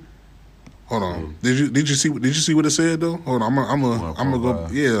rude." Hold on. Did you see what it said though? Hold on. I'm gonna go.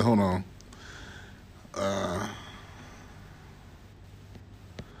 Yeah. Hold on. Damn.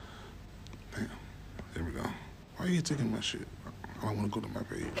 There we go. Why are you taking my shit? I don't want to go to my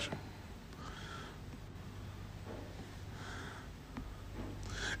page.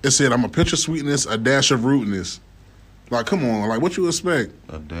 It said, I'm a pinch of sweetness, a dash of rudeness. Like, come on. Like, what you expect?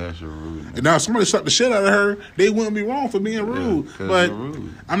 A dash of rudeness. And now, if somebody slapped the shit out of her, they wouldn't be wrong for being rude. But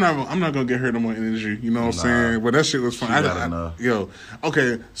rude. I'm not going to get her no more energy. You know what I'm saying? But that shit was fun.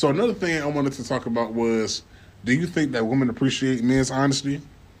 Okay. So another thing I wanted to talk about was, do you think that women appreciate men's honesty?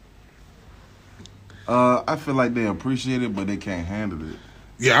 I feel like they appreciate it, but they can't handle it.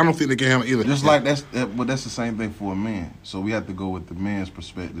 Yeah, I don't think they can handle it either. Just like that's the same thing for a man. So we have to go with the man's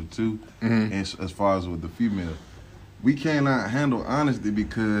perspective too, and as far as with the female. We cannot handle honesty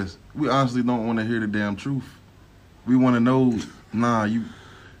because we honestly don't want to hear the damn truth. We want to know,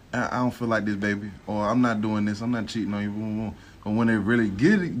 I don't feel like this, baby, or I'm not doing this, I'm not cheating on you. But when they really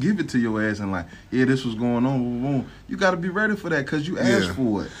give it to your ass and like, yeah, this was going on, you got to be ready for that because you asked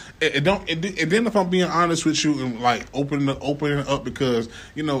for it. And then if I'm being honest with you and like opening up because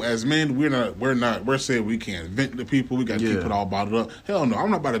as men we're saying we can't vent to people, we got to keep it all bottled up. Hell no,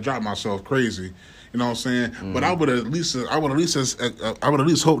 I'm not about to drop myself crazy. You know what I'm saying? But I would at least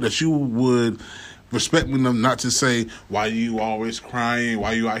hope that you would respect me enough not to say, why you always crying?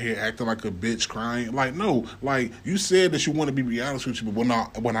 Why you out here acting like a bitch crying? Like, no. Like, you said that you want to be honest with you,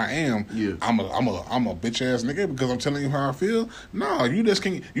 but when I am, I'm a bitch ass nigga because I'm telling you how I feel. No, you just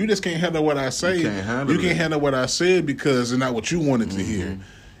can't handle what I say. You can't handle what I said because it's not what you wanted to hear.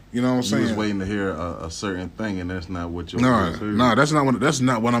 You know what I'm saying? You was waiting to hear a certain thing, and that's not what you're that's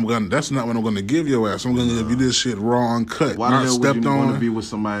not what I'm gonna give your ass. I'm gonna give you this shit raw and cut. Why the hell would you want to be with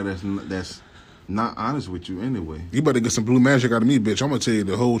somebody that's not honest with you anyway? You better get some blue magic out of me, bitch. I'm gonna tell you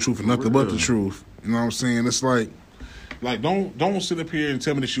the whole truth and nothing but the truth. You know what I'm saying? It's like don't sit up here and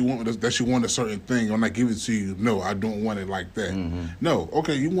tell me that you want a certain thing when I give it to you. No, I don't want it like that. No,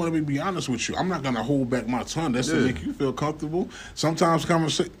 okay, you want me to be honest with you. I'm not gonna hold back my tongue. That's to make you feel comfortable. Sometimes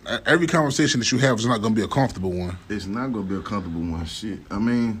every conversation that you have is not gonna be a comfortable one. It's not gonna be a comfortable one. Shit. I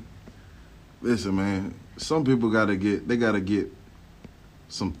mean, listen, man. Some people gotta get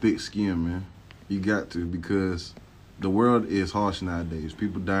some thick skin, man. You got to, because the world is harsh nowadays.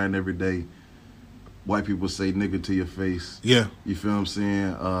 People dying every day. White people say nigga to your face. Yeah. You feel what I'm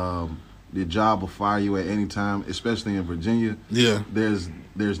saying? The job will fire you at any time, especially in Virginia. Yeah. There's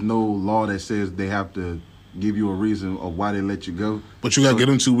no law that says they have to give you a reason of why they let you go. But you got to get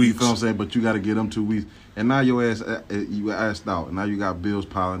them 2 weeks. You feel what I'm saying? But you got to get them 2 weeks. And now your ass, you asked out. Now you got bills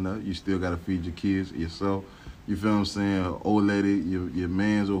piling up. You still got to feed your kids, yourself. You feel what I'm saying? Old lady, your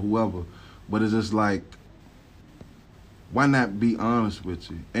mans or whoever. But it's just like, why not be honest with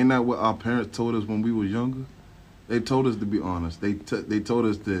you? Ain't that what our parents told us when we were younger? They told us to be honest. They told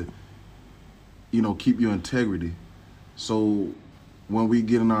us to, keep your integrity. So when we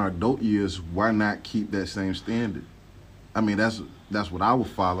get in our adult years, why not keep that same standard? I mean, that's what I would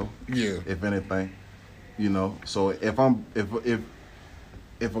follow. Yeah. If anything, So if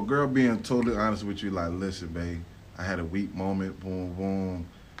a girl being totally honest with you, like, listen, babe, I had a weak moment, boom, boom.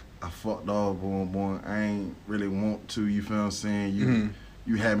 I fucked off, boom, boom. I ain't really want to, you feel what I'm saying?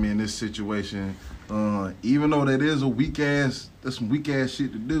 You had me in this situation. Even though that's some weak ass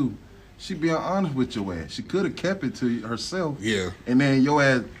shit to do, she being honest with your ass. She could have kept it to herself. Yeah. And then your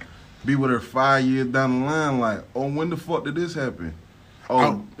ass be with her 5 years down the line, like, oh, when the fuck did this happen?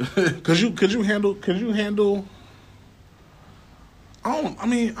 Oh, could you handle? I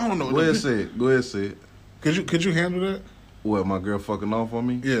don't know. Go ahead, say it. Could you handle that? What, my girl fucking off on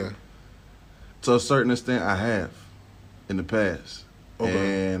me? Yeah. To a certain extent, I have in the past.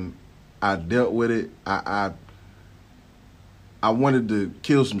 Okay. And I dealt with it. I wanted to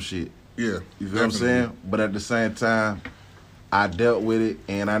kill some shit. Yeah. You feel what I'm saying? But at the same time, I dealt with it,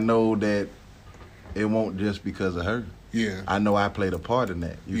 and I know that it won't just because of her. Yeah. I know I played a part in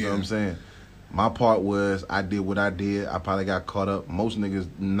that. You feel what I'm saying? My part was I did what I did. I probably got caught up. Most niggas,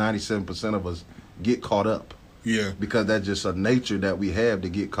 97% of us, get caught up. Yeah. Because that's just a nature that we have to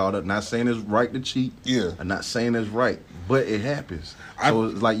get caught up. Not saying it's right to cheat. Yeah. I'm not saying it's right. But it happens. So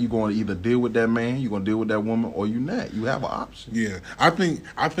it's like you're going to either deal with that man, you're going to deal with that woman, or you're not. You have an option. Yeah. I think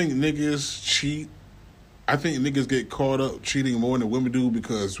niggas cheat. I think niggas get caught up cheating more than women do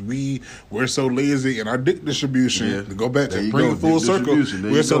because we're so lazy in our dick distribution. Yeah. To go back to bring full circle,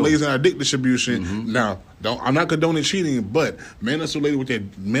 we're so lazy in our dick distribution. Now, I'm not condoning cheating, but men are so lazy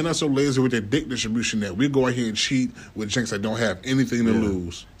with their dick distribution that we go out here and cheat with jinx that don't have anything to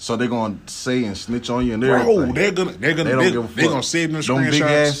lose. So they're gonna say and snitch on you and everything. They're gonna save them screenshots. Big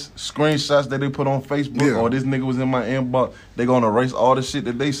ass screenshots that they put on Facebook. Or this nigga was in my inbox. They're gonna erase all the shit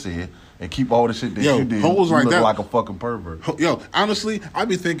that they said and keep all the shit that you did. Hoes you like look that, like a fucking pervert. Yo, honestly, I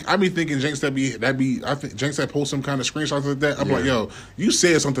be thinking Jinx I think Jinx that post some kind of screenshots like that. I'm like, yo, you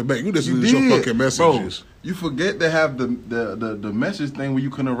said something back. You just did your fucking messages. Bro, you forget to have the message thing where you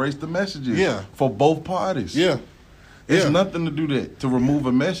can erase the messages. Yeah. For both parties. Yeah. It's nothing to do that. To remove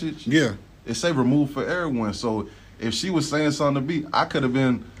a message. Yeah. It say remove for everyone. So if she was saying something to me, I could have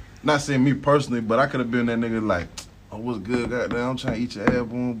been, not saying me personally, but I could have been that nigga like, oh, what's good, goddamn, I'm trying to eat your ass,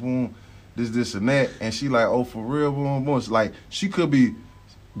 boom, boom. This, and that. And she like, oh, for real, boom, boom. It's like, she could be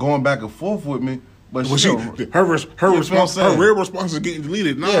going back and forth with me, but her real response is getting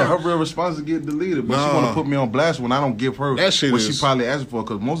deleted. Nah. Yeah, her real response is getting deleted, but she want to put me on blast when I don't give her what she probably asking for.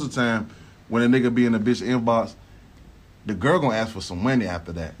 Because most of the time, when a nigga be in a bitch inbox, the girl gonna ask for some money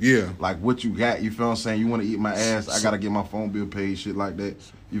after that. Yeah. Like, what you got? You feel what I'm saying? You want to eat my ass? I gotta get my phone bill paid, shit like that.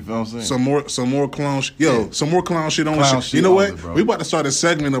 You feel what I'm saying? Some more clown shit. Yo, some more clown shit only. You know what? Bro. We about to start a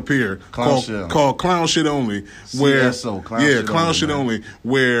segment up here called Clown Shit Only. Where Clown Shit Only.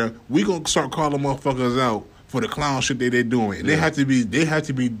 Where we gonna start calling motherfuckers out for the clown shit that they're doing. Yeah. They have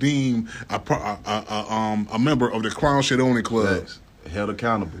to be deemed a member of the Clown Shit Only club. held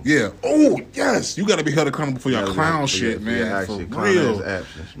accountable. Yeah. Oh, yes. You got to be held accountable for your clown shit, for man. your action, for real.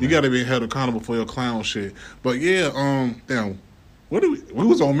 actions, man. You got to be held accountable for your clown shit. But yeah, damn. What did we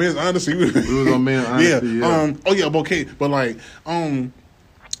was on men's honesty. We was on men's honesty. Yeah. Oh yeah. Okay. But like, I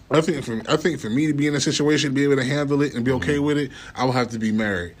think for me to be in a situation, be able to handle it and be okay with it, I would have to be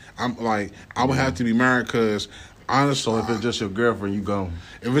married. I would have to be married because honestly. So if it's just your girlfriend, you gone.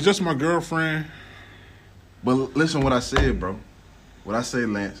 If it's just my girlfriend. But listen what I said, bro. What I say,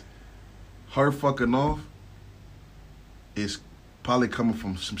 Lance. Her fucking off is probably coming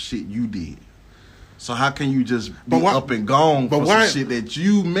from some shit you did. So how can you just be up and gone for some shit that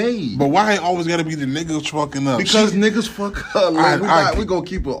you made? But why it always got to be the niggas fucking up? Because niggas fuck up. Like, we gonna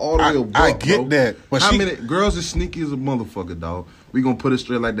keep it all the way above, I get that. But how many girls is sneaky as a motherfucker, dog? We gonna put it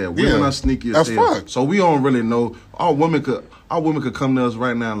straight like that. Women are sneaky as hell. So we don't really know. Our women could come to us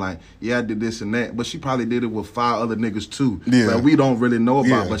right now like, yeah, I did this and that. But she probably did it with 5 other niggas too. Yeah. That we don't really know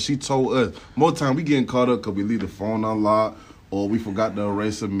about. But she told us. Most time we getting caught up because we leave the phone unlocked or we forgot to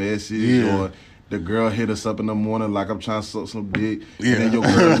erase a message or the girl hit us up in the morning like I'm trying to suck some dick. And then your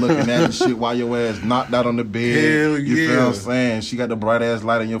girl looking at the shit while your ass knocked out on the bed. Hell you feel what I'm saying? She got the bright ass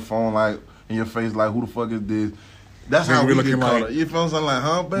light on your phone like in your face like, who the fuck is this? That's how we get caught up. You feel what I'm saying? Like,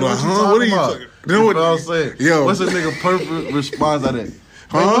 huh, baby, what you talking about? You know what I'm saying? Yo. What's a nigga perfect response to that?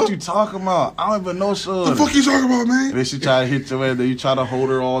 Man, what you talking about? I don't even know, sure. The fuck you talking about, man? And then she try to hit your ass. Then you try to hold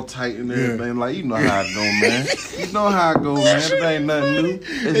her all tight and everything. Like, you know how it go, man. You know how it go, man. It ain't nothing new.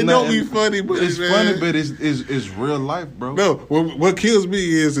 It don't be funny, but it's funny, but it's real life, bro. No, what kills me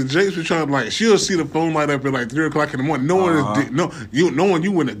is that James be trying to like. She'll see the phone light up at like 3 o'clock in the morning, knowing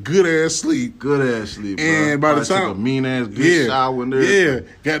you in a good ass sleep. Good ass sleep, bro. And by the time took a mean ass good shower and everything.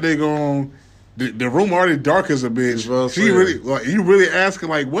 Got they going. The room already dark as a bitch. She really like you really asking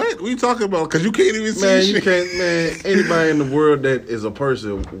like what are you talking about? Because you can't even see shit. You can't, man. Anybody in the world that is a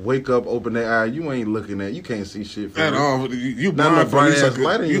person wake up, open their eye, you ain't looking at. You can't see shit at all. You blind for at least like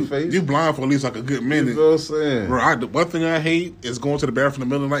light in your face. You blind for at least like a good minute. You know what I'm saying? Bro, the one thing I hate is going to the bathroom in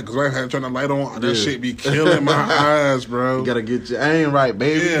the middle of the night because I had to turn the light on. That shit be killing my eyes, bro. You gotta get your ain't right,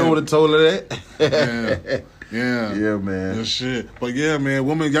 baby. You know what I told her that. Yeah, man. That shit. But yeah, man,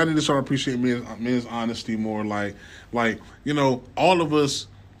 women, y'all need to start appreciating men's honesty more. Like you know, all of us.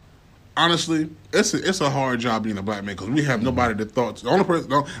 Honestly, it's a hard job being a black man because we have nobody that thought. The only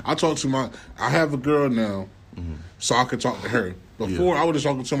person I have a girl now, so I can talk to her. Before I was just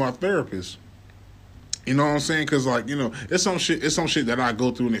talking to my therapist. You know what I'm saying? Because like you know, it's some shit that I go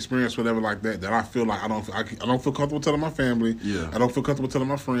through and experience whatever like that I feel like I don't feel comfortable telling my family. Yeah. I don't feel comfortable telling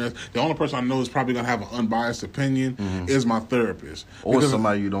my friends. The only person I know is probably gonna have an unbiased opinion is my therapist or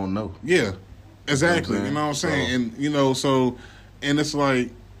somebody you don't know. Yeah, exactly. You know what I'm saying? So. And you know, and it's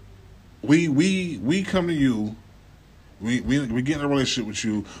like we come to you. We get in a relationship with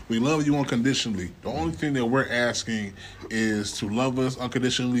you. We love you unconditionally. The only thing that we're asking is to love us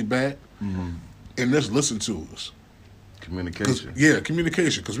unconditionally back. And just listen to us. Communication.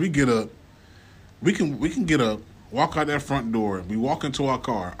 Communication. Because we get up, we can get up, walk out that front door. We walk into our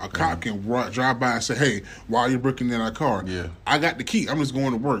car. A cop can drive by and say, "Hey, why are you breaking in our car?" Yeah. I got the key. I'm just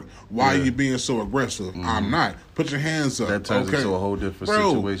going to work. Why are you being so aggressive? I'm not. Put your hands up. That turns into a whole different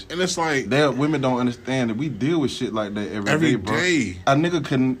situation. And it's like women don't understand that we deal with shit like that every day, bro. A nigga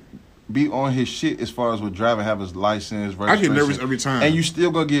couldn't be on his shit as far as with driving, have his license, I get nervous every time. And you still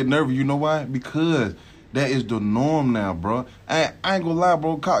gonna get nervous. You know why? Because that is the norm now, bro. I ain't gonna lie,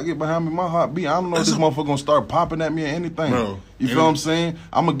 bro. Cop get behind me, my heart beat. I don't know if this motherfucker gonna start popping at me or anything. Bro, you feel what I'm saying?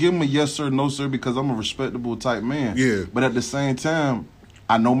 I'm gonna give him a yes sir, no sir because I'm a respectable type man. Yeah. But at the same time,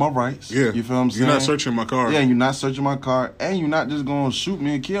 I know my rights. Yeah. You feel what I'm saying? You're not searching my car. Yeah, you're not searching my car. And you're not just gonna shoot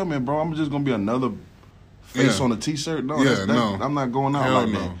me and kill me, bro. I'm just gonna be another face on a t-shirt. No, I'm not going out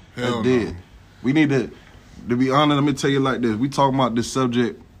like that. That's dead. We need to be honest, let me tell you like this. We talking about this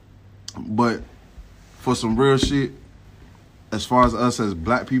subject, but for some real shit, as far as us as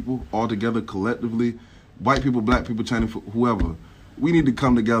black people, all together collectively, white people, black people, Chinese, whoever, we need to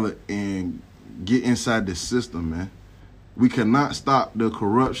come together and get inside this system, man. We cannot stop the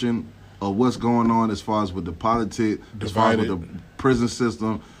corruption of what's going on as far as with the politics, as far as with the prison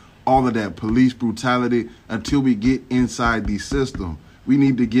system, all of that police brutality until we get inside the system. We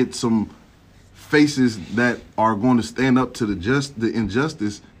need to get some faces that are going to stand up to the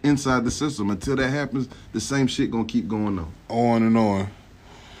injustice inside the system. Until that happens, the same shit gonna keep going on. On and on.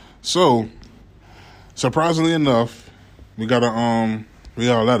 So, surprisingly enough, we got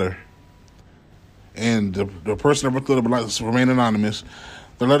a letter. And the person that wrote the letter would like to remain anonymous.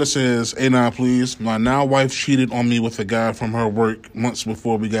 The letter says, A9, please. My now wife cheated on me with a guy from her work months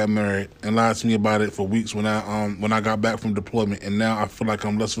before we got married and lied to me about it for weeks when I got back from deployment, and now I feel like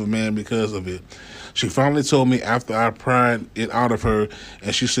I'm less of a man because of it. She finally told me after I pried it out of her,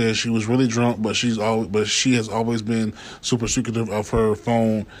 and she said she was really drunk, but she has always been super secretive of her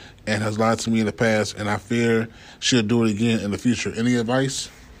phone and has lied to me in the past, and I fear she'll do it again in the future. Any advice?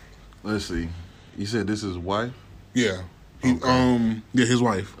 Let's see. You said this is his wife? Yeah. Okay. Yeah, his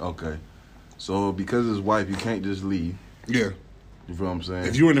wife. Okay. So because his wife, you can't just leave. Yeah. You feel what I'm saying?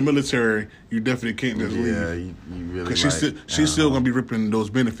 If you're in the military, you definitely can't just leave. Yeah, you really. Because she's still gonna be ripping those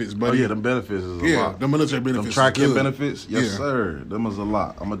benefits, buddy. Oh yeah, the benefits is a lot. The military benefits. Them tri-kit benefits, yes sir. Them is a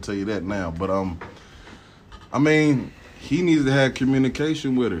lot. I'm gonna tell you that now. But I mean, he needs to have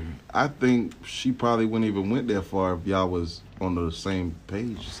communication with her. I think she probably wouldn't even went that far if y'all was on the same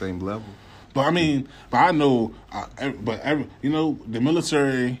page, same level. But I mean, I know, you know, the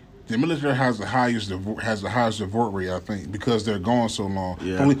military has the highest divorce rate, I think, because they're gone so long.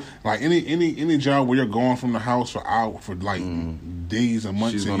 Yeah. Probably, like any job where you're gone from the house for days and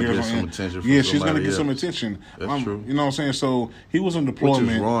months she's and gonna years. Get some attention from she's gonna get some attention. That's true. You know what I'm saying? So he was in deployment.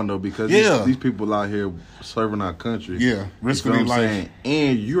 Which is wrong though, because these people out here serving our country. Yeah, risking their life,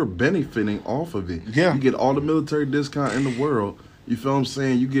 and you're benefiting off of it. Yeah, you get all the military discount in the world. You feel what I'm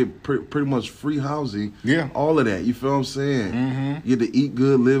saying? You get pretty much free housing. Yeah. All of that. You feel what I'm saying? Mm-hmm. You get to eat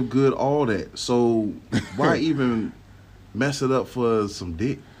good, live good, all that. So why even mess it up for some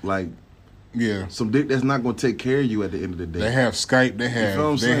dick? Like, some dick that's not going to take care of you at the end of the day. They have Skype. They have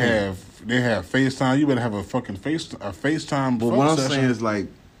FaceTime. You better have a fucking FaceTime. But what I'm saying is, like,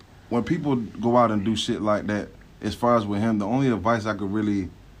 when people go out and do shit like that, as far as with him, the only advice I could really,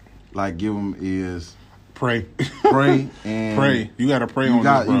 like, give him is... Pray and pray. You gotta pray on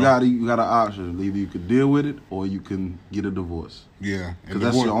this, bro. You got an option. Either you could deal with it or you can get a divorce. Yeah, because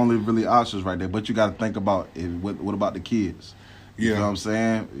that's your only really options right there. But you got to think about what about the kids? You know what I'm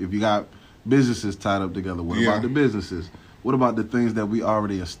saying? If you got businesses tied up together, what about the businesses? What about the things that we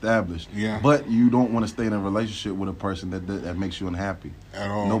already established? Yeah. But you don't want to stay in a relationship with a person that makes you unhappy.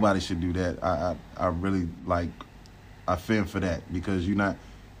 At all. Nobody should do that. I really I fend for that because you're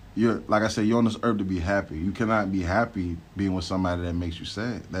like I said, you're on this earth to be happy. You cannot be happy being with somebody that makes you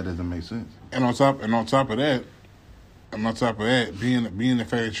sad. That doesn't make sense. And on top of that, being the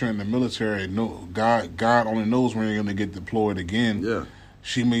fact that you're in the military, God only knows when you're gonna get deployed again. Yeah.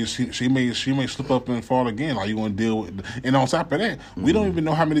 She may slip up and fall again. Like you want to deal with, and on top of that, we don't even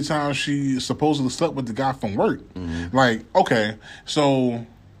know how many times she supposedly slept with the guy from work. Mm-hmm. Like, so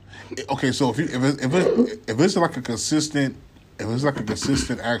if it's like a consistent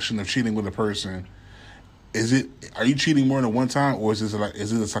action of cheating with a person, are you cheating more than one time, or is it like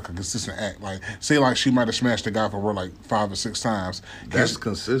a consistent act? Like, say like she might have smashed the guy for work like 5 or 6 times. That's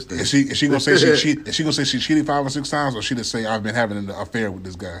consistent. Is she gonna say she cheated 5 or 6 times, or she just say I've been having an affair with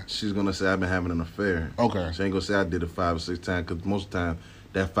this guy? She's gonna say I've been having an affair. Okay. She ain't gonna say I did it 5 or 6 times, because most of the time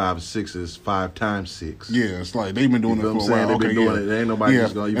that 5 or 6 is 5 times 6. Yeah, it's like they've been doing it for a while. They've been doing it. There ain't nobody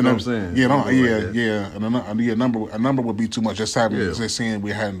just going. You know what I'm saying? And a number would be too much. Just just saying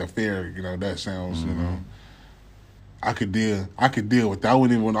we had an affair. You know, that sounds. You know, I could deal with that. I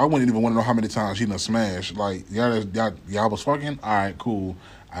wouldn't even want to know how many times she done smashed. Like y'all was fucking. All right, cool.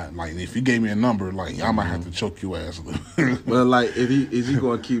 Like if you gave me a number, like y'all might have to choke your ass a little. Well, like is he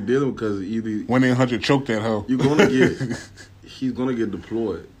gonna keep dealing, because either 1-800 choke that hoe. You're gonna get. He's gonna get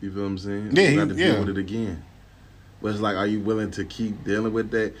deployed. You feel what I'm saying? Yeah, you got to deal with it again. But it's like, are you willing to keep dealing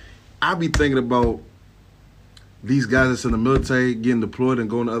with that? I be thinking about these guys that's in the military getting deployed and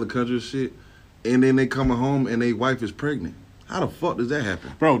going to other countries and shit, and then they coming home and their wife is pregnant. How the fuck does that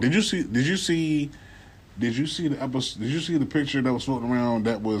happen? Bro, did you see the episode? Did you see the picture that was floating around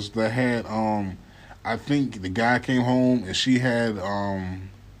that had I think the guy came home and she had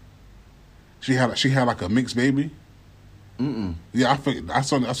like a mixed baby. Yeah, I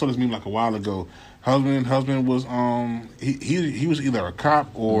saw this meme like a while ago. Husband was he was either a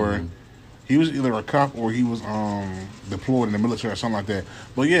cop or he was deployed in the military or something like that.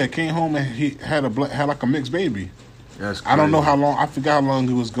 But yeah, came home and he had like a mixed baby. That's crazy. I don't know how long. I forgot how long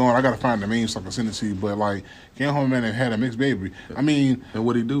he was gone. I gotta find the meme so I can send it to you. But like, came home and had a mixed baby. I mean, and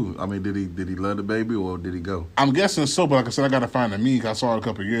what'd he do? I mean, did he love the baby or did he go? I'm guessing so. But like I said, I gotta find the meme. 'Cause I saw it a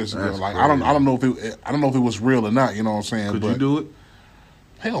couple of years ago. That's like crazy. I don't know if it was real or not. You know what I'm saying? Could you do it?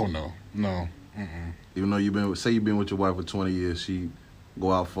 Hell no. Even though you've been with your wife for 20 years, she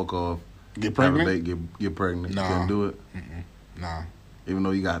go out, fuck off, get pregnant, have a baby, get pregnant. Nah. You couldn't do it. Nah. Even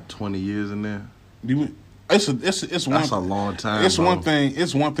though you got 20 years in there. It's one. That's a long time. It's one thing.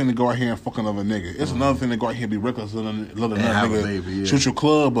 It's one thing to go out here and fuck another nigga. It's another thing to go out here and be reckless with another nigga. Baby, yeah. Shoot your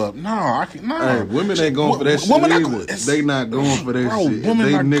club up. No, I can't. No, hey, women ain't going for that shit either. They not going for that shit. Women if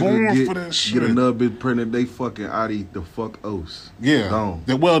they not nigga going for that shit. Get another bitch pregnant, they fucking out eat the fuck ose. Yeah.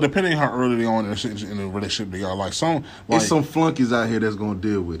 Well, depending on how early they on in the relationship they are. Like it's some flunkies out here that's gonna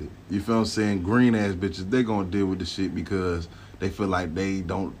deal with it. You feel what I'm saying? Green ass bitches, they gonna deal with the shit because they feel like they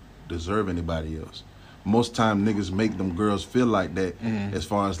don't deserve anybody else. Most time niggas make them girls feel like that as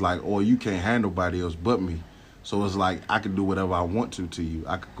far as like, oh, you can't handle nobody else but me. So it's like, I can do whatever I want to you.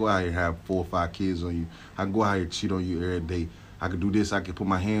 I could go out here and have 4 or 5 kids on you. I can go out here and cheat on you every day. I could do this. I can put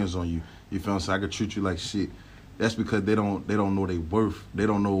my hands on you. You feel what I'm saying? I could treat you like shit. That's because they don't know their worth. They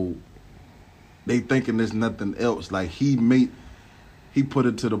don't know. They thinking there's nothing else. Like he put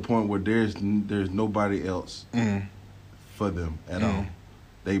it to the point where there's nobody else for them at all.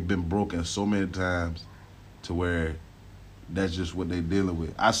 They've been broken so many times to where that's just what they dealing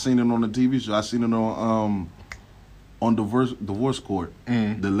with. I seen it on the TV show. I seen it on divorce court.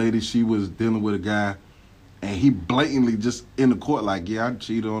 The lady, she was dealing with a guy, and he blatantly just in the court like, yeah, I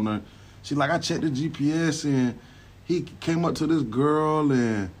cheated on her. She like, I checked the GPS and he came up to this girl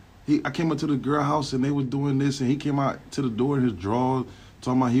and I came up to the girl house and they was doing this and he came out to the door in his drawers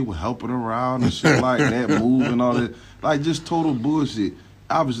talking about he was helping her out and shit like that, move and all that. Like just total bullshit.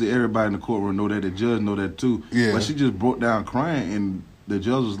 Obviously, everybody in the courtroom know that. The judge know that too. Yeah. But she just broke down crying, and the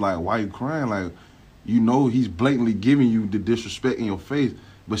judge was like, "Why you crying? Like, you know, he's blatantly giving you the disrespect in your face."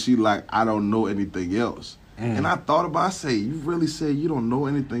 But she like, "I don't know anything else." And I thought about, I say, you really say you don't know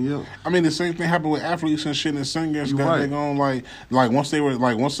anything else? I mean, the same thing happened with athletes and shit and singers. That they going like once they were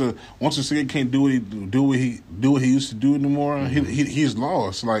like once a singer can't do what he used to do anymore, he's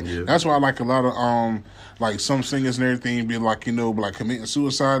lost. Like that's why I like a lot of like some singers and everything be like like committing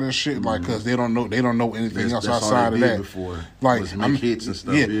suicide and shit like because they don't know anything else outside of that. Before. Like make hits and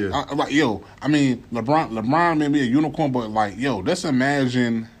stuff. I mean LeBron may be a unicorn, but like let's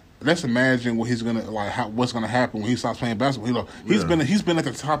imagine what he's gonna what's gonna happen when he stops playing basketball. He's been at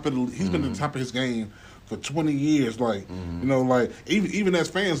the top of been at the top of his game for 20 years. Like like even as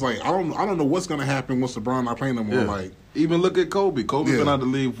fans, like I don't know what's gonna happen once LeBron not playing no more. Like even look at Kobe. Kobe's been out the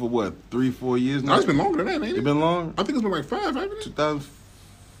league for what 3-4 years now. No, it's been longer than that. Ain't it? It's been long. I think it's been like 5, haven't it?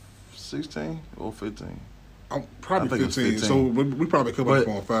 2016 or 15. Probably 15. So we probably come up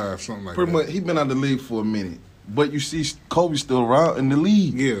on 5, something like that. Pretty much, he been out the league for a minute. But you see, Kobe's still around in the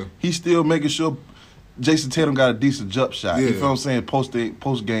league. Yeah. He's still making sure Jason Tatum got a decent jump shot. Yeah. You feel what I'm saying? Post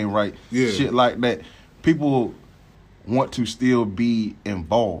game right. Yeah. Shit like that. People want to still be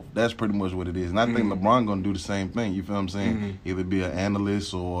involved. That's pretty much what it is. And I think LeBron gonna do the same thing. You feel what I'm saying? Either be an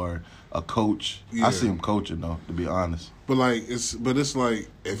analyst or a coach. Yeah. I see him coaching though, to be honest. But it's like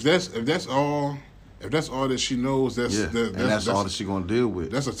if that's all that she knows, that's all that she gonna deal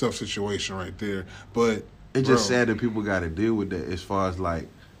with. That's a tough situation right there. But it's just sad that people got to deal with that as far as like,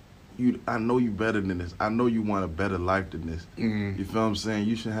 I know you better than this. I know you want a better life than this. You feel what I'm saying?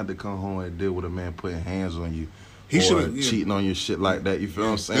 You shouldn't have to come home and deal with a man putting hands on you or cheating on your shit like that. You feel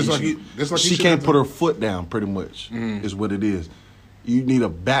what I'm saying? She can't put her foot down pretty much is what it is. You need a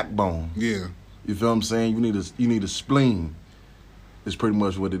backbone. Yeah. You feel what I'm saying? You need a spleen. It's pretty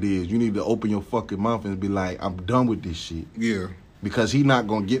much what it is. You need to open your fucking mouth and be like, I'm done with this shit. Yeah. Because he not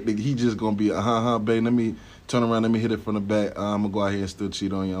going to get he just going to be, babe, let me turn around, let me hit it from the back. I'm going to go out here and still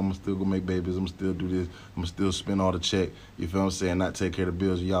cheat on you. I'm going to still go make babies. I'm going to still do this. I'm going to still spend all the check. You feel what I'm saying? Not take care of the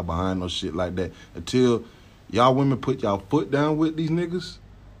bills. Y'all behind no shit like that. Until y'all women put y'all foot down with these niggas,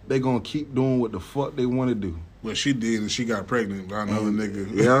 they going to keep doing what the fuck they want to do. Well, she did, and she got pregnant by another nigga.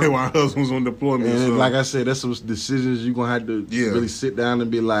 Yeah. While her husband was on deployment. And so, like I said, that's some decisions you're going to have to really sit down and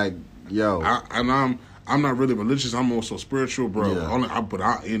be like, yo. I'm not really religious. I'm also spiritual, bro. Yeah.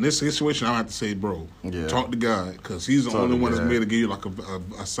 But in this situation, I have to say, bro, talk to God, because he's the only one that's made to give you like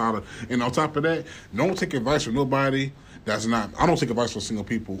a solid. And on top of that, don't take advice from nobody that's not. I don't take advice from single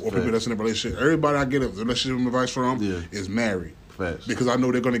people or people that's in a relationship. Everybody I get a relationship advice from is married. Facts. Because I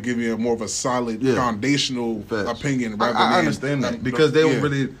know they're going to give you more of a solid foundational opinion. Rather I understand that because they don't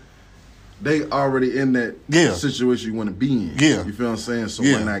really. They already in that situation you want to be in. Yeah. You feel what I'm saying? So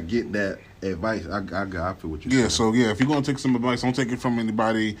when I get that advice, I feel what you're saying. So if you're going to take some advice, don't take it from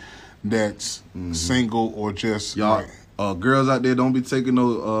anybody that's single or just y'all. Girls out there, don't be taking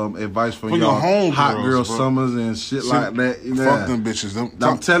no advice from y'all home hot girls, girl bro. Summers and shit like that. Fuck them bitches.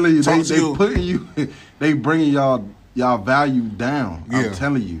 I'm telling you, they putting you, they bringing y'all value down. Yeah. I'm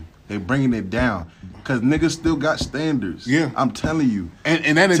telling you, they bringing it down. Because niggas still got standards. Yeah. I'm telling you.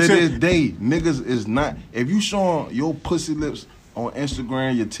 And that to this day, niggas is not. If you showing your pussy lips on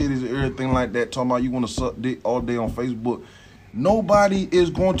Instagram, your titties and everything like that, talking about you want to suck dick all day on Facebook. Nobody is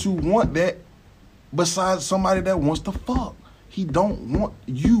going to want that besides somebody that wants to fuck. He don't want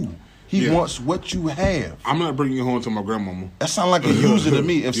you. He wants what you have. I'm not bringing you home to my grandmama. That sound like a user to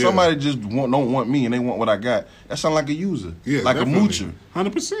me. If somebody just don't want me and they want what I got, that sound like a user. Yeah, like definitely. A moocher.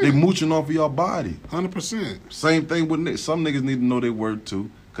 100%. They mooching off of your body. 100%. Same thing with niggas. Some niggas need to know their worth too.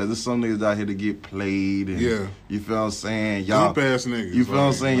 Cause there's some niggas out here to get played and you feel what I'm saying? Y'all ass niggas. You feel what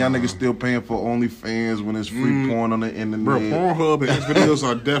I'm saying? Y'all niggas still paying for OnlyFans when it's free porn on the internet. Bro, Pornhub and X videos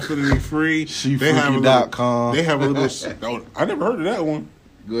are definitely free. SheFreaky.com. They have a little I never heard of that one.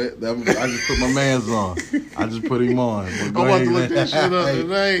 Go ahead. I just put my man's on. I just put him on. I'm about to look that shit up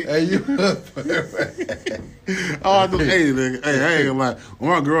tonight. Hey, you nigga. Hey, I ain't gonna lie.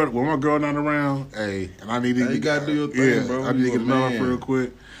 When my girl not around, and I need to you gotta do your thing, bro. I need to get it off real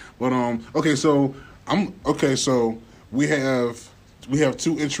quick. But so we have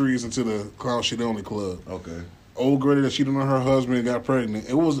 2 entries into the Clown Shit Only Club. Okay. Old girl that cheated on her husband and got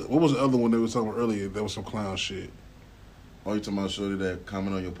pregnant. What was the other one they were talking about earlier? That was some clown shit. Oh, you talking about shorty that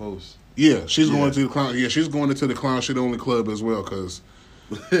comment on your post? Yeah, she's going to the clown. Yeah, she's going into the Clown Shit Only Club as well. Cause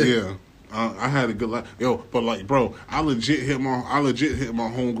I had a good life, but like, bro, I legit hit my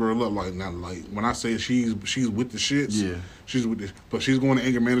homegirl up. Like, not like when I say she's with the shits. Yeah, she's with this, but she's going to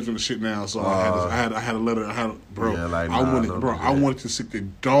anger management and shit now. So I had to let her. Bro, yeah, like, I wanted to stick the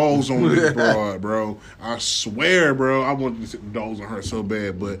dogs on this broad, bro. I swear, bro, I wanted to stick the dogs on her so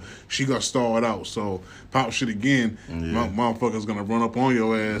bad, but she got stalled out. So pop shit again, my motherfucker's gonna run up on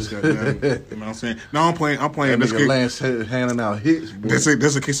your ass. Goddamn, you know what I'm saying? No, I'm playing. That nigga Lance handing out hits. Boy.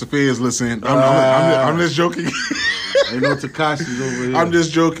 That's a case of Fizz. Listen. I'm just joking. Ain't no Tekashi's over here. I'm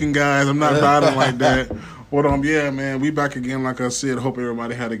just joking, guys. I'm not riding like that. But yeah, man, we back again. Like I said, hope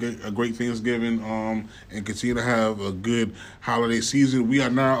everybody had a great Thanksgiving. And continue to have a good holiday season. We are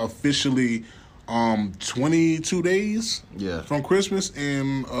now officially 22 days from Christmas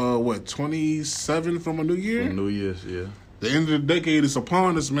and 27 from a New Year. From New Year's, yeah. The end of the decade is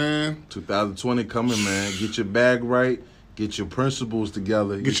upon us, man. 2020 coming, man. Get your bag right. Get your principles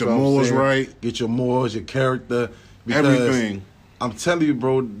together. Get your morals right. Get your morals, your character. Everything. I'm telling you,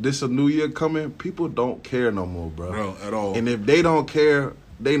 bro, this a new year coming. People don't care no more, bro. At all. And if they don't care,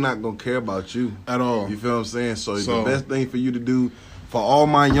 they not going to care about you. At all. You feel what I'm saying? So the best thing for you to do, for all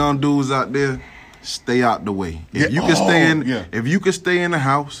my young dudes out there, stay out the way. If you can stay in the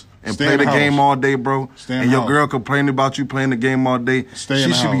house and play the game all day, bro, and your girl complaining about you playing the game all day,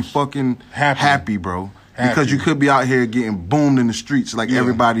 she should be fucking happy, bro. Because you could be out here getting boomed in the streets like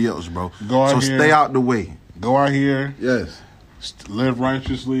everybody else, bro. Stay out the way. Go out here. Yes. Live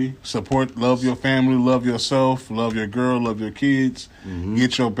righteously. Love your family. Love yourself. Love your girl. Love your kids. Mm-hmm.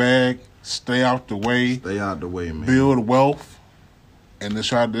 Get your bag. Stay out the way. Stay out the way, man. Build wealth. And let's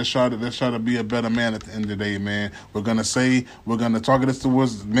try to be a better man at the end of the day, man. We're gonna target this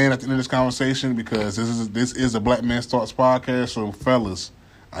towards men at the end of this conversation because this is a Black Man Starts podcast. So fellas,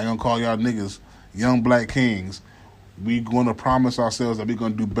 I ain't gonna call y'all niggas. Young black kings, we going to promise ourselves that we're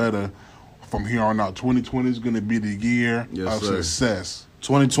going to do better from here on out. 2020 is going to be the year of success.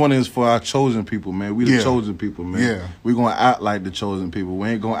 2020 is for our chosen people, man. We the chosen people, man. Yeah. We're going to act like the chosen people. We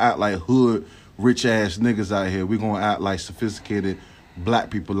ain't going to act like hood, rich-ass niggas out here. We're going to act like sophisticated black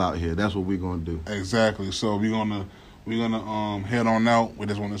people out here. That's what we're going to do. Exactly. So we're gonna head on out. We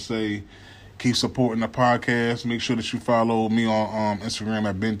just want to say, keep supporting the podcast. Make sure that you follow me on Instagram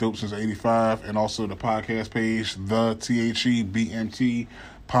at BenDopeSince85 and also the podcast page, the THEBMT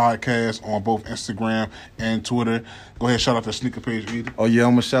podcast on both Instagram and Twitter. Go ahead, shout out the sneaker page, Edie. Oh, yeah,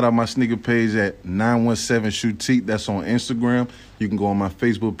 I'm going to shout out my sneaker page at 917-SHOOTEEK. That's on Instagram. You can go on my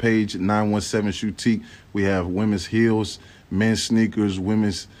Facebook page, 917-SHOOTEEK. We have women's heels, men's sneakers,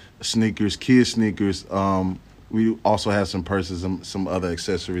 women's sneakers, kids sneakers. We also have some purses and some other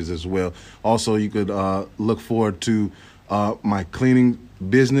accessories as well. Also, you could look forward to my cleaning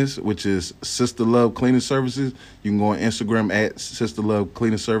business, which is Sister Love Cleaning Services. You can go on Instagram at Sister Love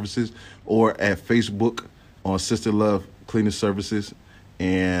Cleaning Services or at Facebook on Sister Love Cleaning Services.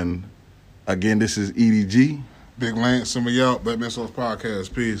 And again, this is EDG. Big Lance, some of y'all, Black Men Sauce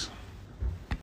Podcast. Peace.